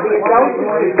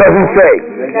 Doesn't say.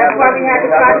 That's why we had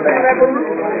the Protestant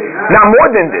Revolution. Now,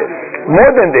 more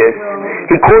than this,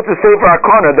 he quotes a Sefer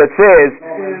HaKana that says,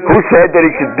 who said that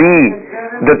it should be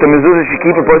that the mezuzah should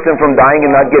keep a person from dying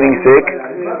and not getting sick?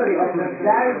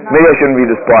 Maybe I shouldn't read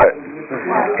this part.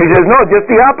 He says, no, just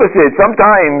the opposite.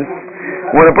 Sometimes,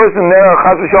 when a person there,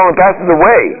 chas v'shalom, passes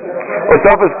away, or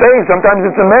suffers pain, sometimes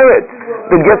it's a merit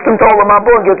that gets them to Olam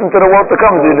Haba and gets them to the world to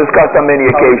come, as we discussed on many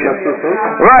occasions.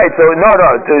 Right, so if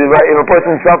a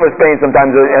person suffers pain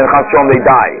sometimes, and chas v'shalom, they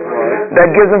die,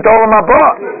 that gives them to Olam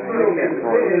Haba.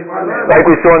 Like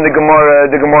we saw in the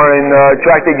Gemara in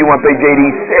Tractate Yuma, page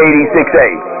 86a.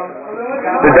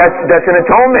 That's an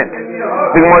atonement.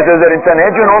 The Gemara says that in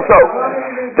Sanhedrin also.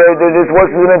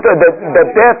 That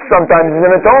death sometimes is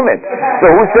an atonement. So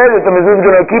who says that the mezuzah is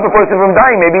going to keep a person from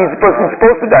dying? Maybe the person's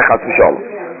supposed to die, chas v'shalom.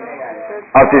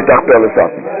 I'll see Tachpel or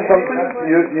something.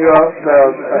 You asked,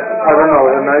 I don't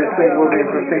know, and I think it will be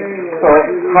interesting. So,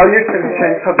 how you can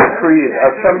change a decree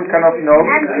as some kind of note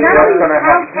And what's not going only to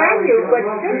how happen. can you, but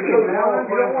should you?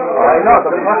 I know,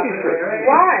 the fucking shit.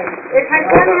 Why? If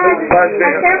Hashem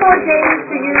ordained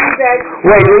to you that...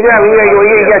 Wait, we're gonna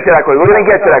get to that question. We're gonna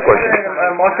get to that question.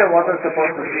 Moshe wasn't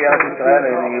supposed to see Eretz Israel,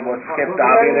 and he was kept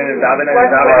davening. And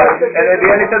at the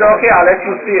end he said, okay, I'll let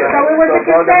you see it. So it was a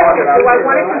God concession. demanded Do I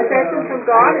want a concession from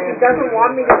God if He doesn't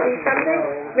want me to see something?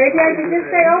 Maybe I should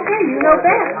just say, okay, you know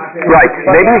best. Right.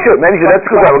 Maybe you should. That's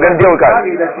good. We're gonna deal with that.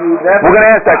 We're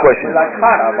gonna ask that question. Like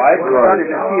Hannah, right?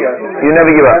 Here. You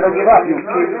never give You up. never give up. You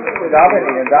keep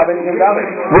davening.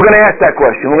 We're gonna ask that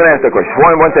question. One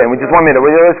second. Just 1 minute.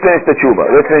 Let's finish the tshuva.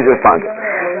 Let's finish the response.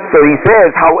 So he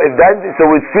says so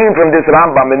it's seen from this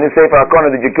Rambam in this Sefer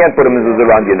HaKona that you can't put a mezuzah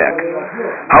around your neck.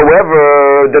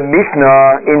 However, the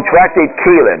Mishnah in Tractate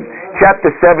Kalim,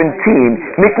 chapter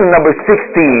 17, Mishnah number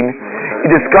 16,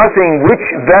 discussing which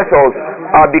vessels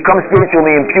become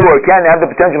spiritually impure, can have the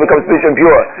potential to become spiritually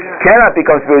impure, cannot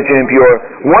become spiritually impure.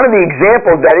 One of the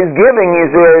examples that is giving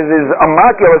is a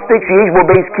makil, a stick, sheishbo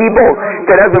base keyboard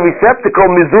that has a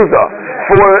receptacle mezuzah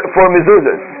for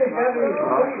mezuzahs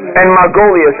and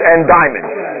margolius and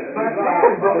diamonds.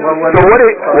 So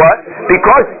what?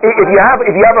 Because if you have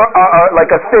a like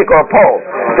a stick or a pole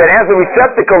that has a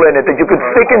receptacle in it that you could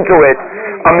stick into it,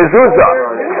 a mezuzah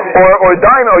or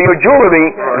diamond or your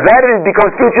jewelry, that is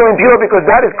becomes spiritually impure because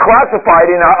that is classified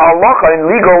in halacha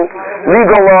in legal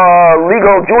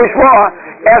Jewish law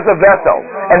as a vessel,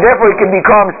 and therefore it can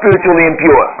become spiritually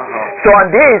impure. So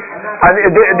on this,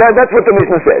 that's what the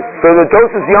Mishnah says. So the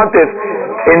Tosas Yontif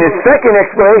in his second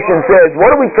explanation says,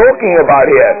 what are we talking about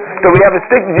here? So we have a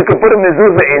stick that you can put a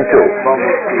mezuzah into.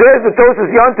 Says the Tosas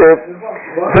Yontif,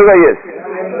 so like this.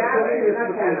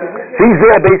 He's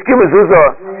there, Beiskim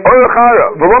mezuzah. It's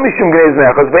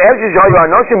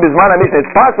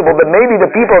possible that maybe the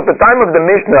people at the time of the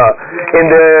Mishnah in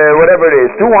the whatever it is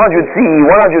 200 CE,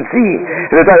 100 CE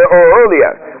or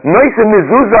earlier,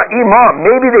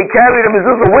 maybe they carried a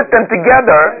mezuzah with them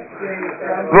together.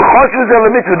 They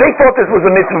thought this was a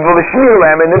mitzvah for the shmir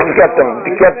lamb, and this kept them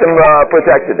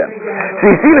protected them. So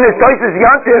you see, in the Tosas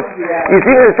Yontif, is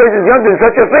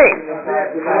such a thing.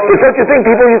 It's such a thing.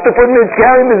 People used to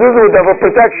carry mezuzah with them for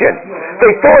protection.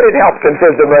 They thought it helped them.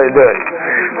 Says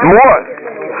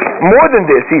more than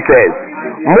this, he says,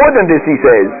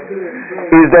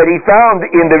 is that he found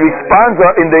in the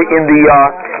responsa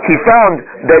he found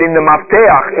that in the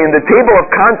mafteach, in the table of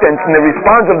contents, in the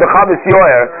response of the Chavis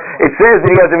Yoher, it says that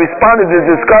he has a respondent that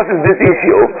discusses this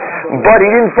issue, but he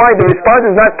didn't find the response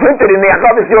is not printed in the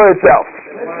Chavis Yoher itself.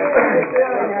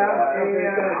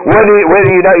 Whether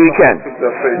you can.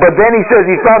 But then he says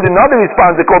he found another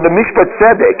response called the Mishpat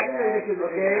Tzedek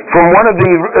from one of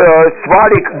the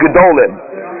Svardik Gedolim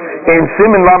in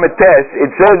Siman Lamed Tes.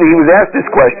 It says that he was asked this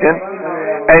question,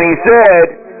 and he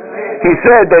said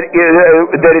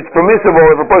that it's permissible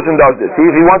if a person does this.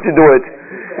 If he wants to do it,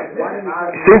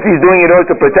 since he's doing it in order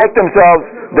to protect themselves,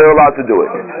 they're allowed to do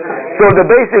it. So the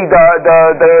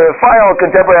final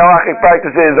contemporary halachic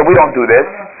practice is that we don't do this.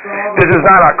 This is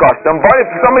not our custom. But if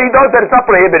somebody does that, it's not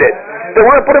prohibited. They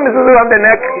want to put a mezuzah on their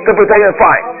neck to protect them,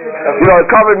 fine. A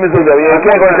covered mezuzah. You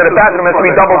can't go into the bathroom. It has to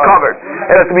be double covered.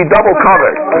 It has to be double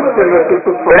covered.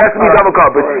 But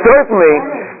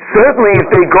certainly if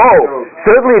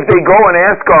they go and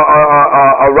ask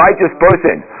a righteous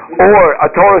person or a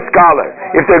Torah scholar,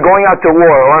 if they're going out to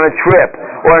war or on a trip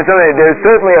or on something, there's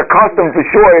certainly a custom for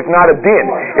sure, if not a din,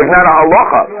 if not a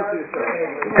halacha,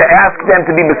 to ask them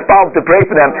to be mispaled, to pray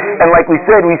for them. And like we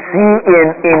said, we see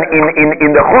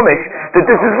in the Chumash that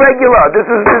this is regular. This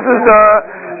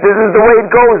is the way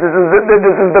it goes. This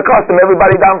is the custom.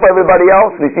 Everybody daven for everybody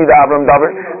else. We see the Avram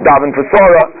daven for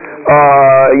Sarah.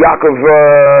 Yaakov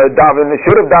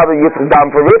should have daven. Yitzchak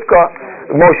daven for Rivka.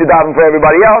 Moshe daven for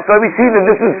everybody else. So we see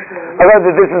that this is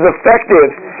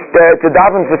effective to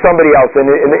daven for somebody else,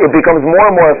 and it becomes more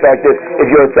and more effective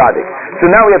if you're a tzaddik. So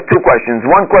now we have two questions.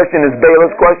 One question is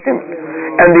Bela's question,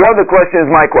 and the other question is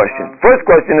my question. First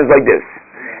question is like this,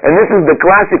 and this is the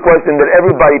classic question that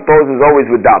everybody poses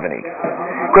always with davening.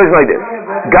 Question like this: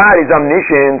 God is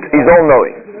omniscient, He's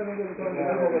all-knowing.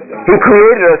 He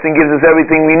created us and gives us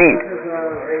everything we need.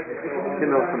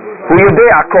 Hu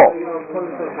yodeh hakol.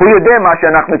 Hu yodeh ma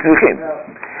she'anachnu tzrichim.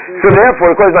 So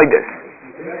therefore, the question is like this: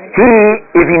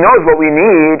 if He knows what we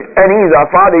need, and He's our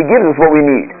Father, He gives us what we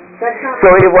need.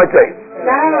 So what's it?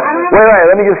 Wait,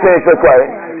 let me just finish the question.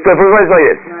 So for the question like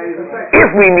this: if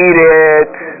we need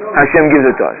it, Hashem gives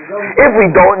it to us. If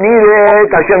we don't need it,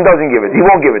 Hashem doesn't give it. He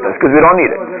won't give it to us because we don't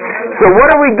need it. So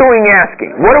what are we doing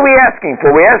asking? What are we asking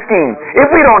for? We're asking, if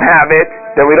we don't have it,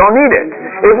 then we don't need it.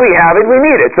 If we have it, we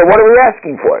need it. So what are we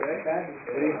asking for?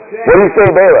 What do you say,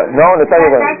 Bela? No,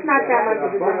 Nathaniel. That's not that much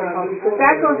of a difficulty, because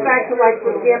that goes back to, like,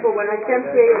 for example, when Hashem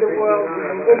created the world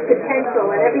in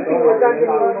potential and everything was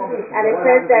underneath, and it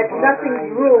says that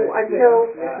nothing grew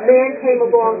until man came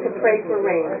along to pray for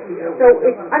rain. So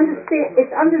it's understood.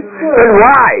 Then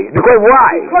why? Because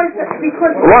why?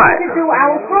 Because we Why? need to do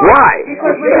our part. Why?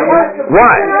 Because we're supposed to.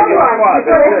 Why?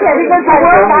 Because the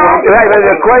word Right, but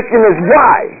the question is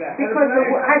why? Because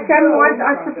Hashem wants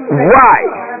us to pray. Why?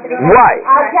 Why?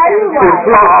 I'll tell you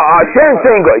why. Sharon's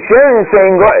saying good. Sharon is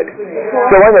saying good.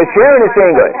 So when Sharon is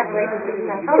saying good.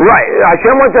 Right.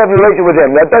 Hashem wants to have a relationship with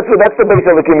him. That's the base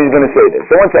of the Kim he's going to say this.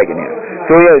 So 1 second here.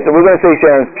 So we're going to say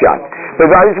Sharon's shot. But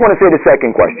I just want to say the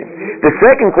second question. The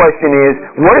second question is,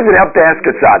 what does it have to ask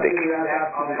a tzaddik?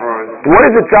 What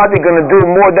is a tzaddik going to do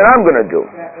more than I'm going to do?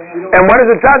 And what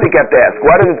does a tzaddik have to ask?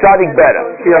 Why does a tzaddik better?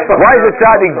 Why is a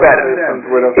tzaddik better?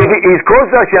 He's close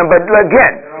to Hashem, but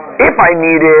again, if I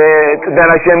need it, then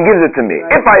Hashem gives it to me.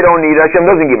 If I don't need it, Hashem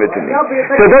doesn't give it to me.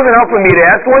 So it doesn't help for me to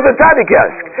ask, what does a tzaddik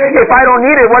ask? If I don't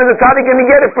need it, what is a tzaddik going to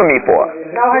get it from me for?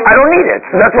 I don't need it,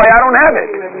 so that's why I don't have it.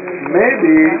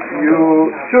 Maybe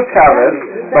you should have it,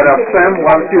 but Hashem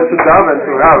wants you to daven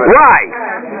to have it. Why?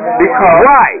 Because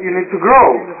Why? you need to grow.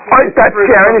 Oh, that's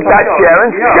Sharon's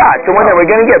shot. So when we're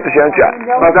going to get to Sharon's shot.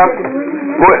 But that's,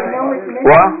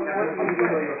 What?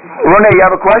 Rene, you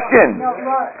have a question?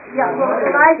 Yeah, well,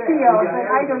 I feel that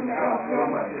I don't think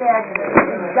that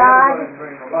God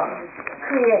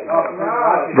creates.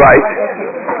 Right.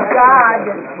 God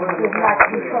is not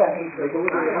control.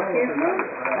 Excuse me?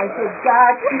 I said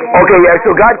God creates. Okay, yeah,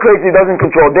 so God creates, he doesn't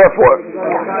control, therefore.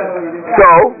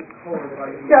 So,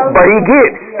 but he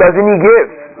gives, doesn't he give?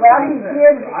 Well, he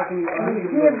gives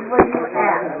when you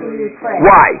ask, when you pray.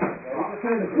 Why?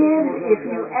 He gives if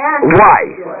you ask.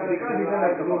 Why?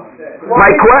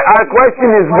 Our question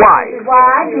is why?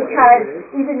 Why? Because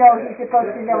even though he's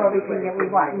supposed to know everything that we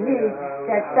want and need,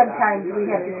 that sometimes we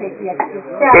have to take the extra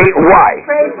step. Why?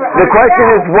 Pray for The question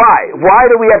is why? Why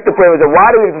do we have to pray with it?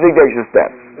 Why do we have to take the extra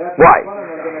steps? Why?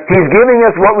 He's giving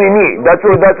us what we need. That's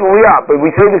what we are. But we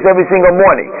say this every single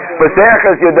morning. And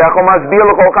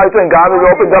God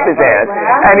opens up his hands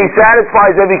and he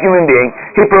satisfies every human being.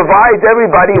 He provides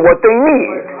everybody what they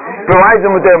need. Provides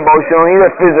them with their emotional needs,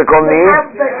 their physical needs,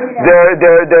 their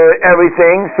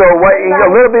everything. So what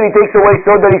a little bit he takes away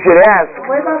so that he should ask.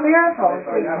 What about miracles?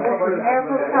 Is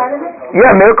miracles part of it?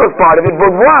 Yeah, miracles part of it,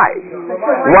 but why?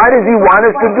 Why does he want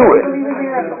us to do it?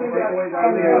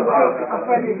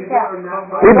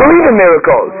 We believe in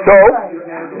miracles, so,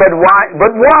 but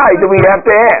why do we have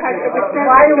to ask?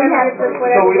 Why do we have to?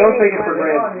 so we don't take it for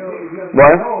granted.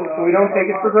 What? So we don't take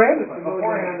it for granted.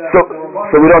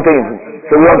 So we don't think.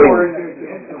 So we don't think.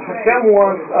 Hashem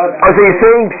wants us. Oh, so you're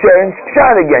saying Sharon's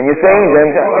shot again? You're saying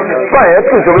fine? That's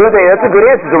good. So we don't think, that's a good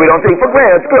answer. So we don't take it for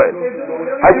granted. That's good.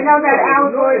 You know that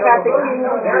allegory about the king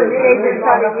who gave his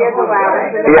son a year's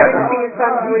allowance, and he wanted to see his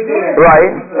son for a year.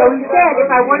 Right. So he said, if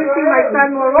I want to see my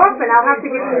son more often, I'll have to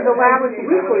give him his allowance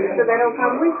weekly, so that he'll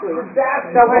come weekly.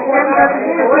 So Hashem doesn't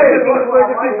do it,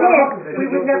 because if he did, we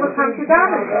would never come to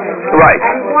daven. Right.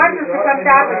 And he wants us to come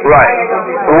daven. Right.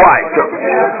 Why?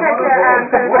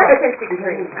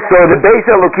 So the Beis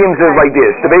Elokim says like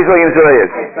this. The Beis Elokim says like this.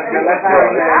 That's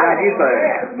why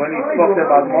Israel, when he spoke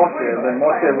about Moshe, when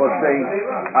Moshe was saying,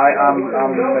 I am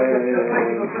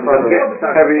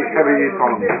heavy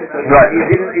column. Right.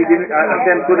 He didn't,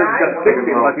 Hashem couldn't just fix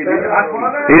him, but he didn't ask him.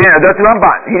 He didn't. That's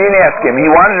Ramban. He didn't ask him.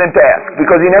 He wanted him to ask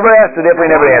because he never asked, so therefore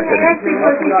he never answered him.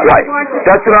 Right.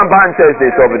 That's what Ramban says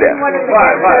this over there.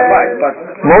 Right. But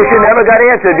Moshe never got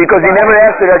answered because he never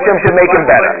asked that Hashem should make him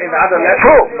better.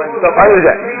 True. I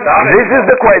understand. This is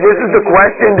the question. This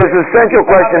is the essential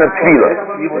question of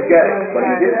tefillah. he would get it, but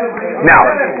he didn't. Now.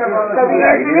 So the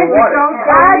answer is,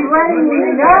 God's letting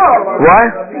you know. What?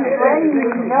 He's letting you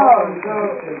know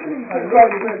that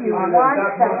if you want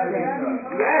something,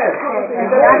 and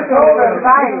not to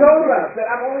provide it,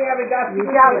 you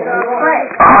tell it, you pray.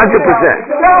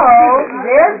 100%. So,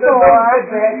 therefore,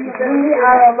 we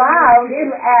are allowed to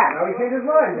ask.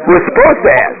 We're supposed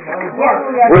to ask. Yes,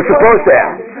 We're supposed to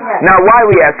ask. Now, why are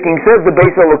we asking? Says the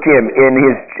Beis Elokim in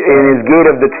his Gate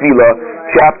of the Tefillah,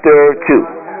 chapter 2.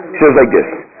 Says like this.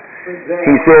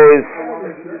 He says,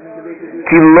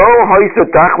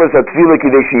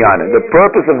 the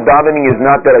purpose of davening is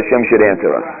not that Hashem should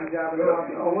answer us.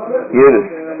 Hear this.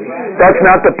 That's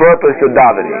not the purpose of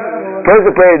davening. First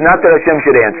the prayer is not that Hashem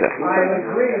should answer.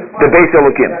 The Beis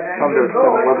Elokim.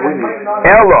 Understand what we need.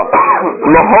 Elo,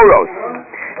 Lohoros.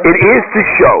 It is to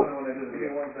show.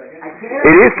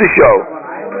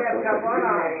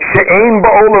 She'ein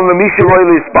ba'olam l'misha roi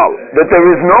lispal. That there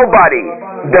is nobody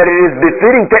that it is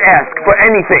befitting to ask for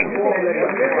anything.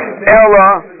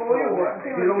 Elo,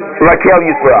 Rakel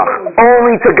Yisrach.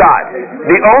 Only to God.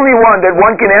 The only one that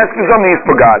one can ask for something is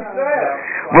for God.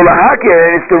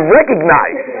 V'lahakir is to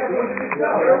recognize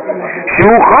Shu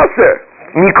chaser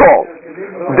mikol,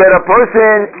 that a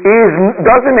person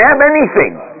doesn't have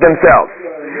anything themselves.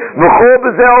 V'chol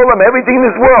b'zeh olam, everything in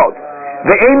this world.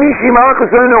 V'ein mishi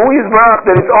malachus hu yisbarach,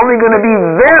 that it's only going to be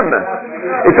them.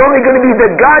 It's only going to be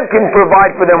that God can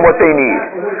provide for them what they need.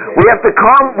 We have to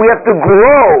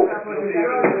grow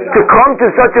to come to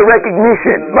such a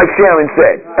recognition, like Sharon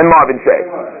said and Marvin said.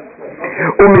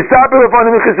 So we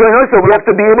have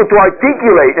to be able to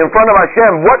articulate in front of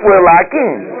Hashem what we're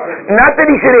lacking. Not that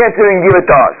He should answer and give it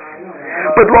to us,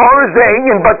 but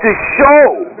to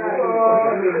show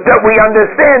that we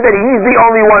understand that He's the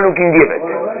only one who can give it.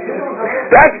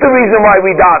 That's the reason why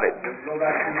we daven.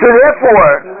 So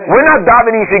therefore, we're not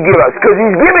davening He should give us, because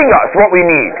He's giving us what we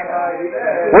need.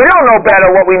 We don't know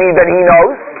better what we need than He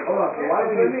knows.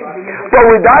 But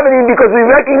we're davening because we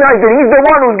recognize that He's the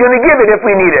one who's going to give it if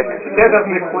we need it. That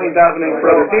doesn't explain davening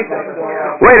for other people.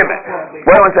 Wait a minute.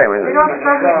 Wait one second.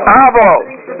 Avo.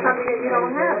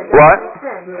 What?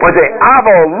 One second.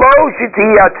 Avo lo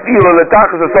shetiya tefila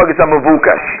letachas asogis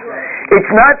hamavukash.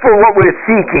 It's not for what we're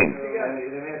seeking.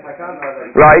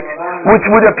 Right? Which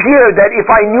would appear that if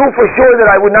I knew for sure that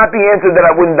I would not be answered, that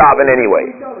I wouldn't daven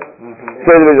anyway.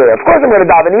 So of course I'm going to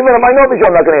daven, even if I know for sure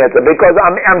I'm not going to answer, because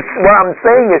what I'm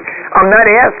saying is, I'm not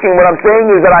asking. What I'm saying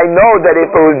is that I know that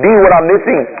if it would be what I'm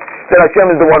missing, that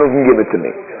Hashem is the one who can give it to me.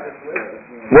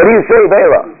 What do you say,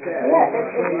 Bela?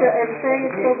 It's saying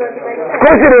it still doesn't make sense. Of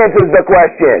course it answers the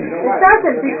question. It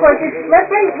doesn't, because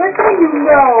let's say you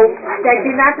know that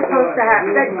you're not supposed to have,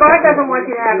 that God doesn't want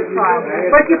you to have a child,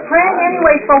 but you're praying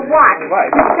anyway for what?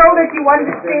 To show that you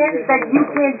understand that you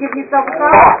can't give yourself a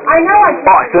child? I know I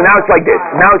can't. So now it's like this.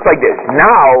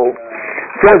 Now,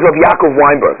 says of Yaakov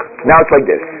Weinberg, now it's like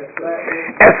this.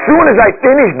 As soon as I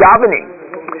finish davening,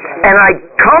 and I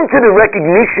come to the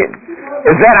recognition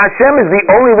that Hashem is the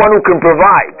only one who can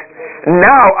provide,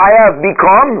 now I have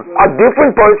become a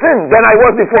different person than I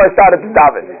was before I started to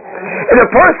daven. And the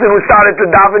person who started to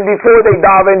daven before they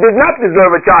daven did not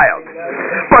deserve a child.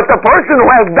 But the person who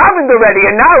has davened already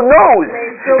and now knows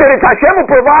that it's Hashem who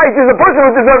provides is the person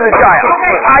who deserves a child.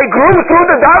 I grew through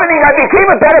the davening, I became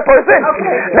a better person.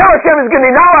 Now Hashem is giving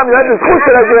me, now I'm at the school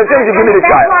that Hashem should give me the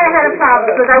child. That's why I had a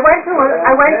problem, because I went to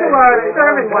a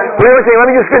sermon once. Wait a second, let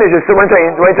me just finish this. So one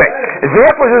second.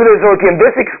 Therefore,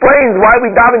 this explains why we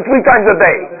daven 3 times a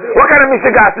day. What kind of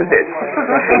mishagas is this?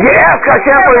 You ask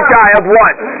Hashem for a child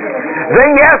once,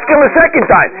 then you ask Him a second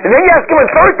time, and then you ask Him a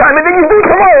third time, and then you do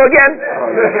it tomorrow again.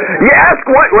 You ask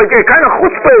what kind of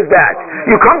chutzpah is that?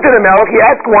 You come to the Melech, you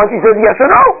ask once, He says yes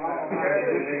or no.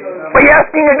 But you're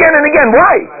asking again and again.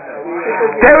 Why?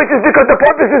 Teretz is because the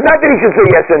purpose is not that He should say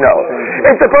yes or no.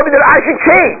 It's the purpose that I should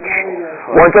change.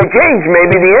 Once I change,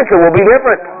 maybe the answer will be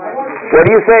different. What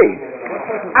do you say?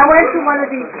 I went to one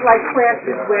of these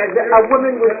classes where a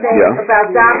woman was saying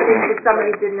about davening for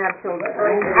somebody who didn't have children.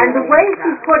 And the way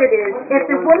she put it is, if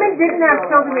the woman didn't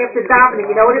have children after davening,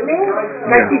 you know what it means?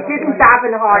 That she didn't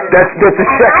daven hard enough. That's a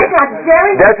sheker. I got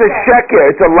very That's a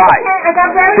sheker. It's a lie. I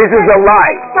got very This is a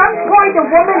lie. At some point, a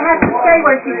woman has to say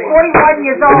when she's 41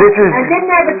 years old and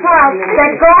didn't have a child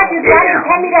that God did not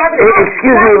intend me to have a child.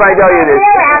 Excuse me if I tell you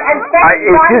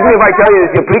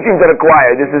this. You're preaching to the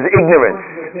choir. This is ignorance.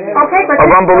 Okay, but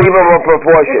of unbelievable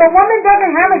proportion. If a woman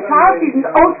doesn't have a child, she's an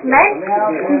oath man.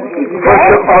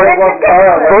 First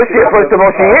of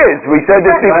all, she is. We said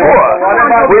this before.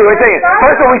 We were saying.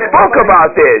 First of all, we spoke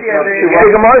about this.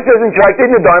 The Gemara says in Tractate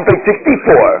Nedarim, page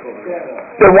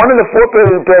 64, that one of the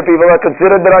 4 pair people are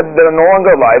considered that are no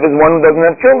longer alive is one who doesn't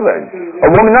have children.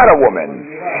 A woman, not a woman.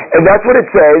 And that's what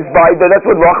it says. That's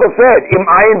what Rachel said. If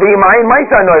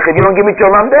you don't give me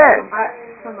children, I'm dead.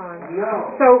 Come on.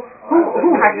 So.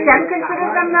 Who Hashem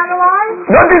considers them not alive?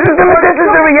 No, this is the reality.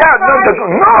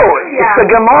 No, it's the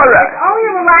Gemara. It's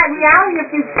only a reality if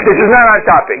you... This is not our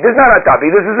topic. This is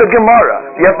the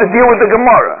Gemara. You have to deal with the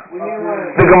Gemara.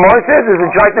 The Gemara says this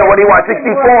in Tractate, what do you want,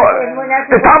 64.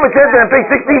 The Talmud says it on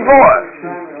page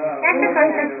 64.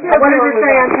 What does it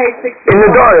say on page 16? In the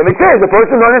Nedarim, it says the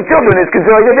person who doesn't have children is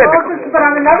considered a dead. But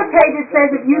on another page it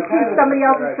says if you teach somebody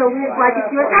else's children, it's like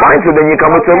it's your child. Fine, so then you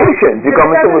come with solutions. It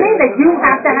doesn't mean that you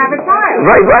have to have a child.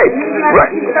 Right.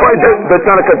 That's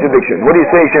not a contradiction. What do you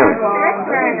say, Sharon?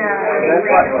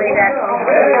 briefly that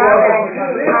you're not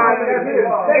supposed to,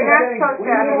 we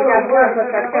got to look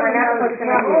at we're not supposed to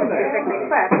make a specific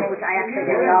request, which I actually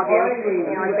think we all do.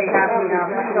 If they have,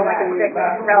 feel like a sick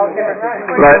relative or something.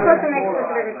 We're not supposed to make a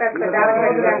specific request, but that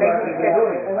would then they need to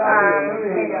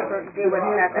do with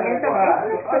that. I mean, it's okay.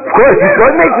 Of course, you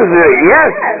should make specific.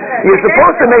 Yes, you're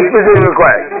supposed to make specific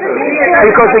requests.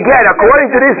 Because again, according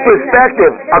to this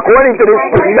perspective,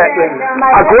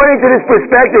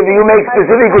 you make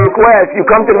specific requests. You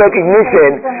come to the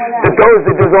recognition that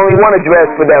there's only one address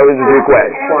for that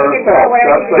request.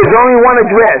 There's only one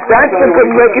address. That's the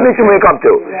recognition we come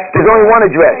to. There's only one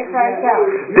address.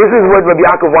 This is what Rabbi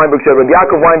Yaakov Weinberg said. Rabbi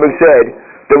Yaakov Weinberg said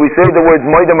that we say the words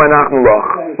Moedem Anachnu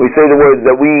Lach. We say the words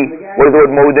that what does the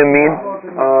word Moedem mean?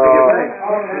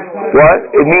 What?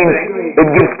 It means, it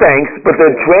gives thanks, but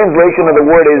the translation of the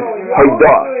word is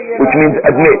Haidah, which means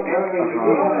admit.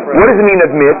 What does it mean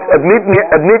admit?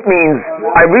 Admit means,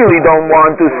 I really don't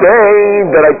want to say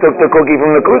that I took the cookie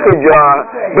from the cookie jar,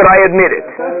 but I admit it.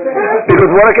 Because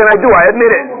what can I do? I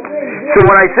admit it. So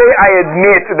when I say I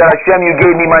admit that Hashem, you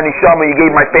gave me my neshama, you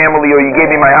gave my family, or you gave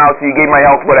me my house, or you gave my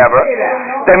health, whatever,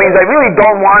 that means I really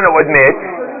don't want to admit,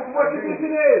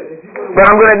 but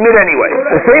I'm going to admit anyway.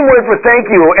 The same word for thank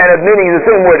you and admitting is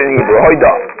the same word in Hebrew,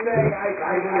 hoidah.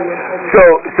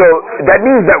 So that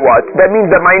means that what? That means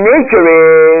that my nature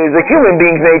is, a human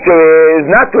being's nature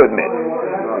is not to admit.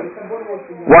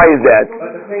 Why is that?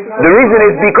 The reason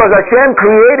is because Hashem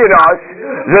created us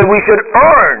that we should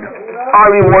earn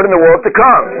our reward in the world to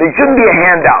come. There shouldn't be a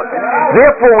handout.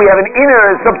 Therefore, we have an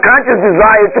inner subconscious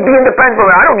desire to be independent from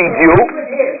it. I don't need you.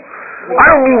 I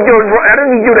don't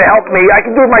need you to help me. I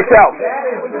can do it myself.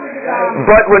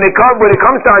 But when it comes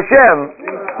to Hashem,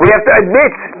 we have to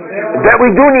admit that we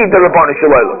do need the Rabbanu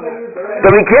Shalom.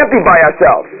 That we can't be by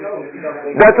ourselves.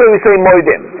 That's why we say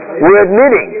Moedim. We're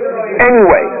admitting.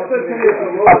 Anyway,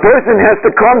 a person has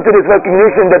to come to this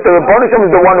recognition that the Rabbanu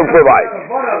Shalom is the one who provides.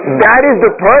 That is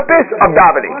the purpose of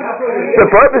davening.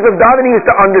 The purpose of davening is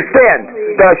to understand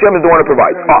that Hashem is the one who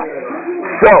provides.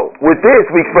 So, with this,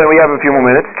 we have a few more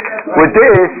minutes. With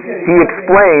this, he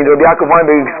explained, Rabbi Yaakov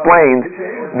Weinberg explained,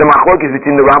 the machlokes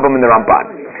between the Rambam and the Ramban.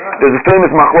 There's a famous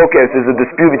machlokes, there's a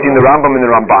dispute between the Rambam and the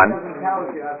Ramban,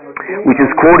 which is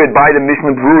quoted by the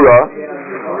Mishnah Brura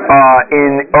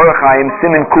in Orach Chaim,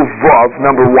 Siman Kuf Vav,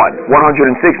 number 106,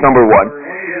 number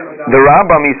 1. The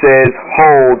Rambam, he says,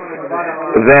 holds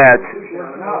that,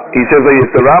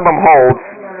 the Rambam holds,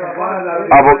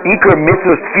 Aval Iker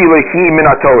Mitzvah Tefillah Hi Min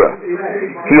HaTorah.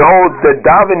 He holds that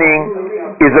davening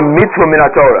is a mitzvah min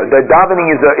HaTorah. That davening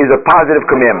is a positive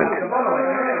commandment.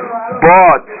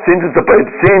 But since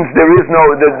there is no,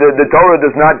 the Torah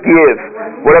does not give,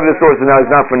 whatever the source is now, is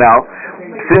not for now.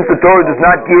 Since the Torah does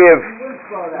not give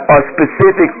a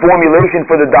specific formulation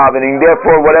for the davening,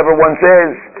 therefore whatever one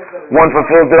says, one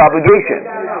fulfills their obligation.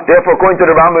 Therefore, according to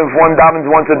the Rambam, if one davens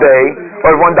once a day,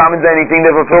 or if one davens anything, they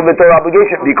fulfill their Torah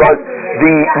obligation, because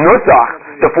the nusach,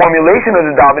 the formulation of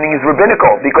the davening is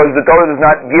rabbinical, because the Torah does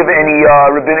not give any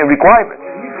rabbinic requirements.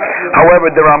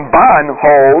 However, the Ramban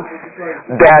holds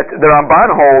that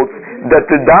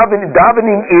the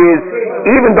davening is,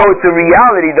 even though it's a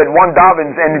reality that one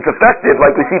davens and it's effective,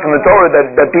 like we see from the Torah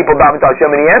that people daven to Hashem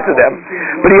and He answers them,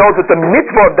 but he holds that the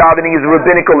mitzvah of davening is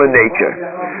rabbinical in nature.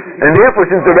 And therefore,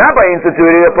 since the rabbi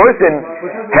instituted, a person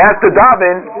has to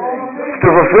daven to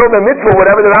fulfill the mitzvah,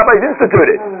 whatever the rabbi has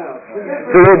instituted.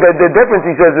 So the difference,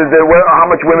 he says, is that how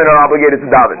much women are obligated to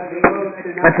daven.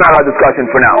 That's not our discussion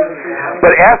for now.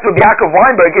 But ask Rabbi Yaakov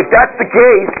Weinberg, if that's the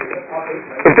case,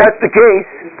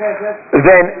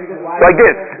 then like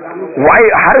this,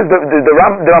 how does the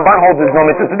Ramban holds there's no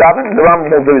mitzvah to daven? The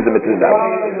Rambam holds there is a mitzvah to daven.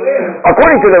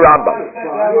 According to the Rambam,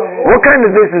 what kind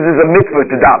of this is a mitzvah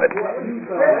to daven?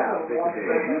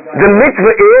 The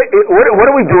mitzvah is, what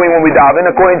are we doing when we daven?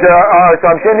 According to our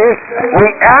assumption is, we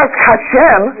ask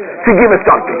Hashem to give us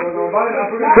something.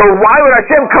 So why would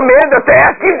Hashem command us to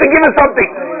ask Him to give us something?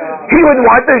 He would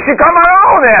want us to come on our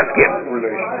own and ask Him.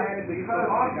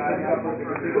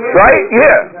 Right?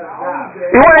 Yeah.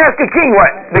 You want to ask a king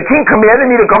what? The king commanded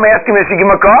me to come ask him if he give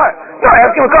him a car? No,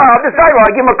 ask him a car. I'll decide whether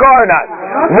I give him a car or not.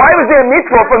 Why was there a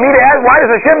mitzvah for me to ask? Why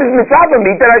does Hashem is mitzvah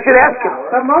me that I should ask him?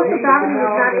 But most of davening is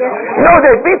not asking. No,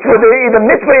 the mitzvah, the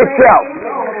mitzvah itself.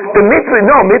 The mitzvah,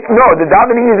 the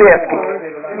davening is asking.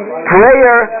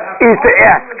 Prayer is to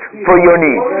ask for your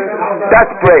needs.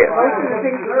 That's prayer.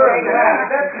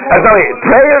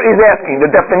 Prayer is asking.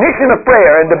 The definition of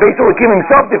prayer, and the Beis Elokim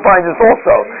himself defines this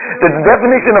also, that the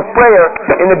definition of prayer,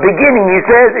 in the beginning he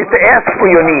says, is to ask for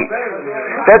your needs.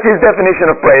 That's his definition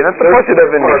of prayer. That's the Pasha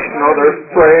definition. No, there's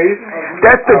praise.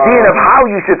 That's the din of how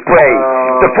you should pray.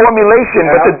 The formulation,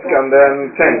 but Ask and then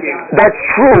change. that's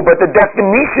true, but the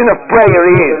definition of prayer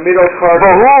is The middle part.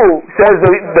 Vahu says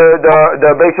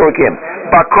the Beis Horokim.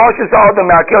 Bakoshes all the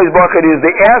Malkelis Baruch is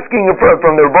the asking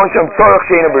from the Rebbeinu Shem Tzorach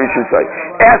Sheina B'Rishusai.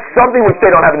 Ask something which they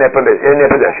don't have in their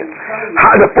possession.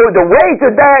 The way to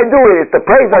do it is to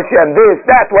praise Hashem, this,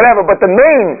 that, whatever. But the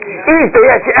main is they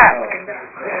actually ask.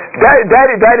 That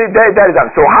is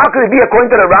done. So how could it be according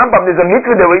to the Rambam? There's a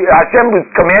mitzvah that Hashem was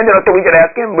commanded us that we should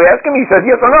ask Him. We ask Him, He says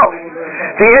yes or no.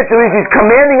 The answer is He's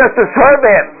commanding us to serve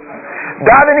Him.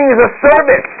 Davening is a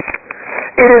service.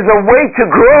 It is a way to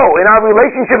grow in our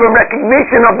relationship and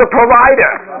recognition of the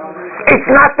provider. It's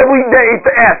not that it's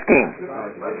asking.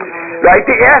 Right?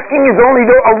 The asking is only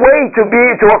a way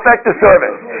to affect the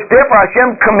service. Therefore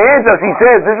Hashem commands us, He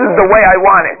says, this is the way I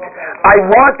want it. I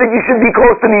want that you should be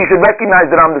close to me, you should recognize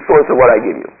that I'm the source of what I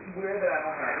give you.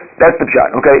 That's the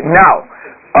pshat. Okay, now,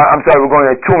 I'm sorry, we're going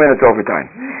at 2 minutes over time.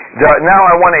 Now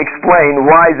I want to explain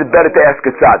why is it better to ask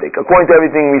a tzaddik. According to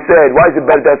everything we said, why is it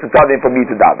better to ask a tzaddik for me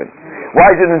to daven?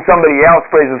 Why isn't somebody else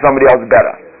praising somebody else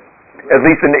better? At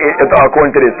least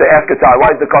according to this, to ask a tzaddik. Why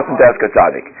is the custom to ask a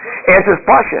tzaddik? Answer is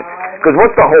pashut. Because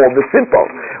what's the whole? The simple.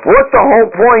 What's the whole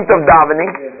point of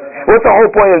davening? What's the whole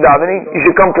point of davening? You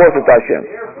should come closer to Hashem.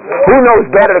 Who knows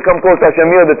better to come close to Hashem?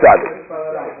 Me or the tzaddik?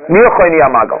 Me or Choyni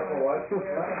Amagal?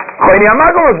 Choyni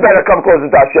Amagal is better to come closer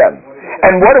to Hashem.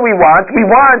 And what do we want? We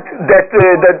want that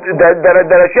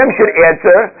Hashem should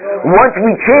answer once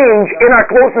we change in our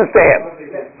closeness to Him.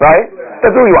 Right?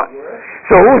 That's what we want.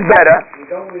 So who's better?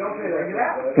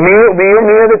 Me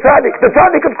or the tzaddik? The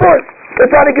tzaddik, of course. The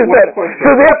tzaddik is better. So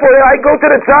therefore, I go to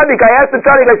the tzaddik, I ask the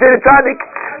tzaddik, I say to the tzaddik,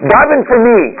 daven for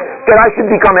me that I should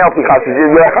become healthy. Daven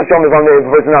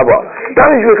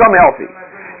should become healthy.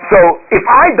 So if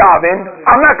I daven,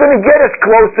 I'm not going to get as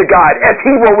close to God as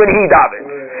he will when he davens.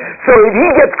 So if he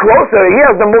gets closer, he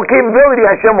has the more capability,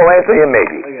 Hashem will answer him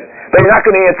maybe. But he's not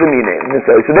going to answer me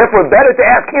necessarily. So therefore, better to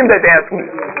ask him than to ask me.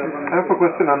 I have a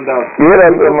question on that. You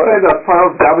say that part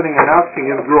of davening and asking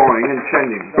is growing and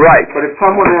changing. Right. But if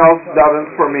someone else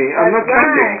davens for me, I'm not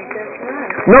changing.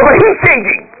 No, but he's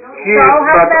changing.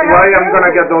 But why I'm going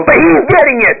to get those... But he's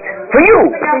getting it. For you.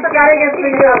 How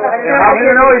do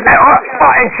you know he's...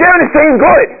 And Sharon is saying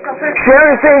good.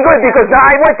 Sharon is saying good because now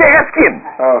I went to ask him.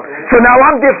 So now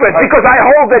I'm different because I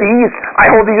hold he's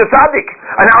a tzaddik.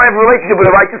 And now I have a relationship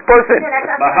with a righteous person.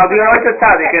 But how do you know it's a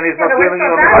tzaddik and he's not giving you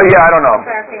a... Oh yeah, I don't know.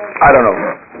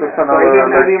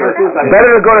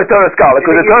 Better to go to Torah scholar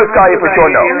because the Torah scholar you for sure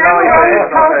know. You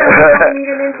need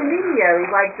an intermediary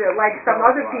like some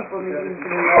other people need an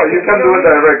intermediary. Oh, you can do it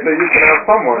directly. You can have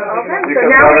someone. Okay, You so can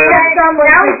now daven-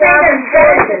 we say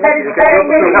that it's better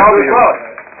than How is both?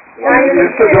 You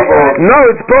should do both. No,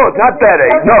 it's both, not better.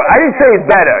 No, I didn't say it's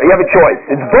better. You have a choice.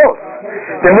 It's both.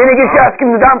 The minute you ask him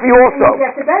to down for you also.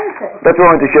 That's what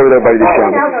I wanted to share with everybody this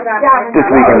Shabbos. This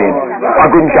week, I mean. On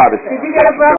Good Shabbos. Did you get a brother?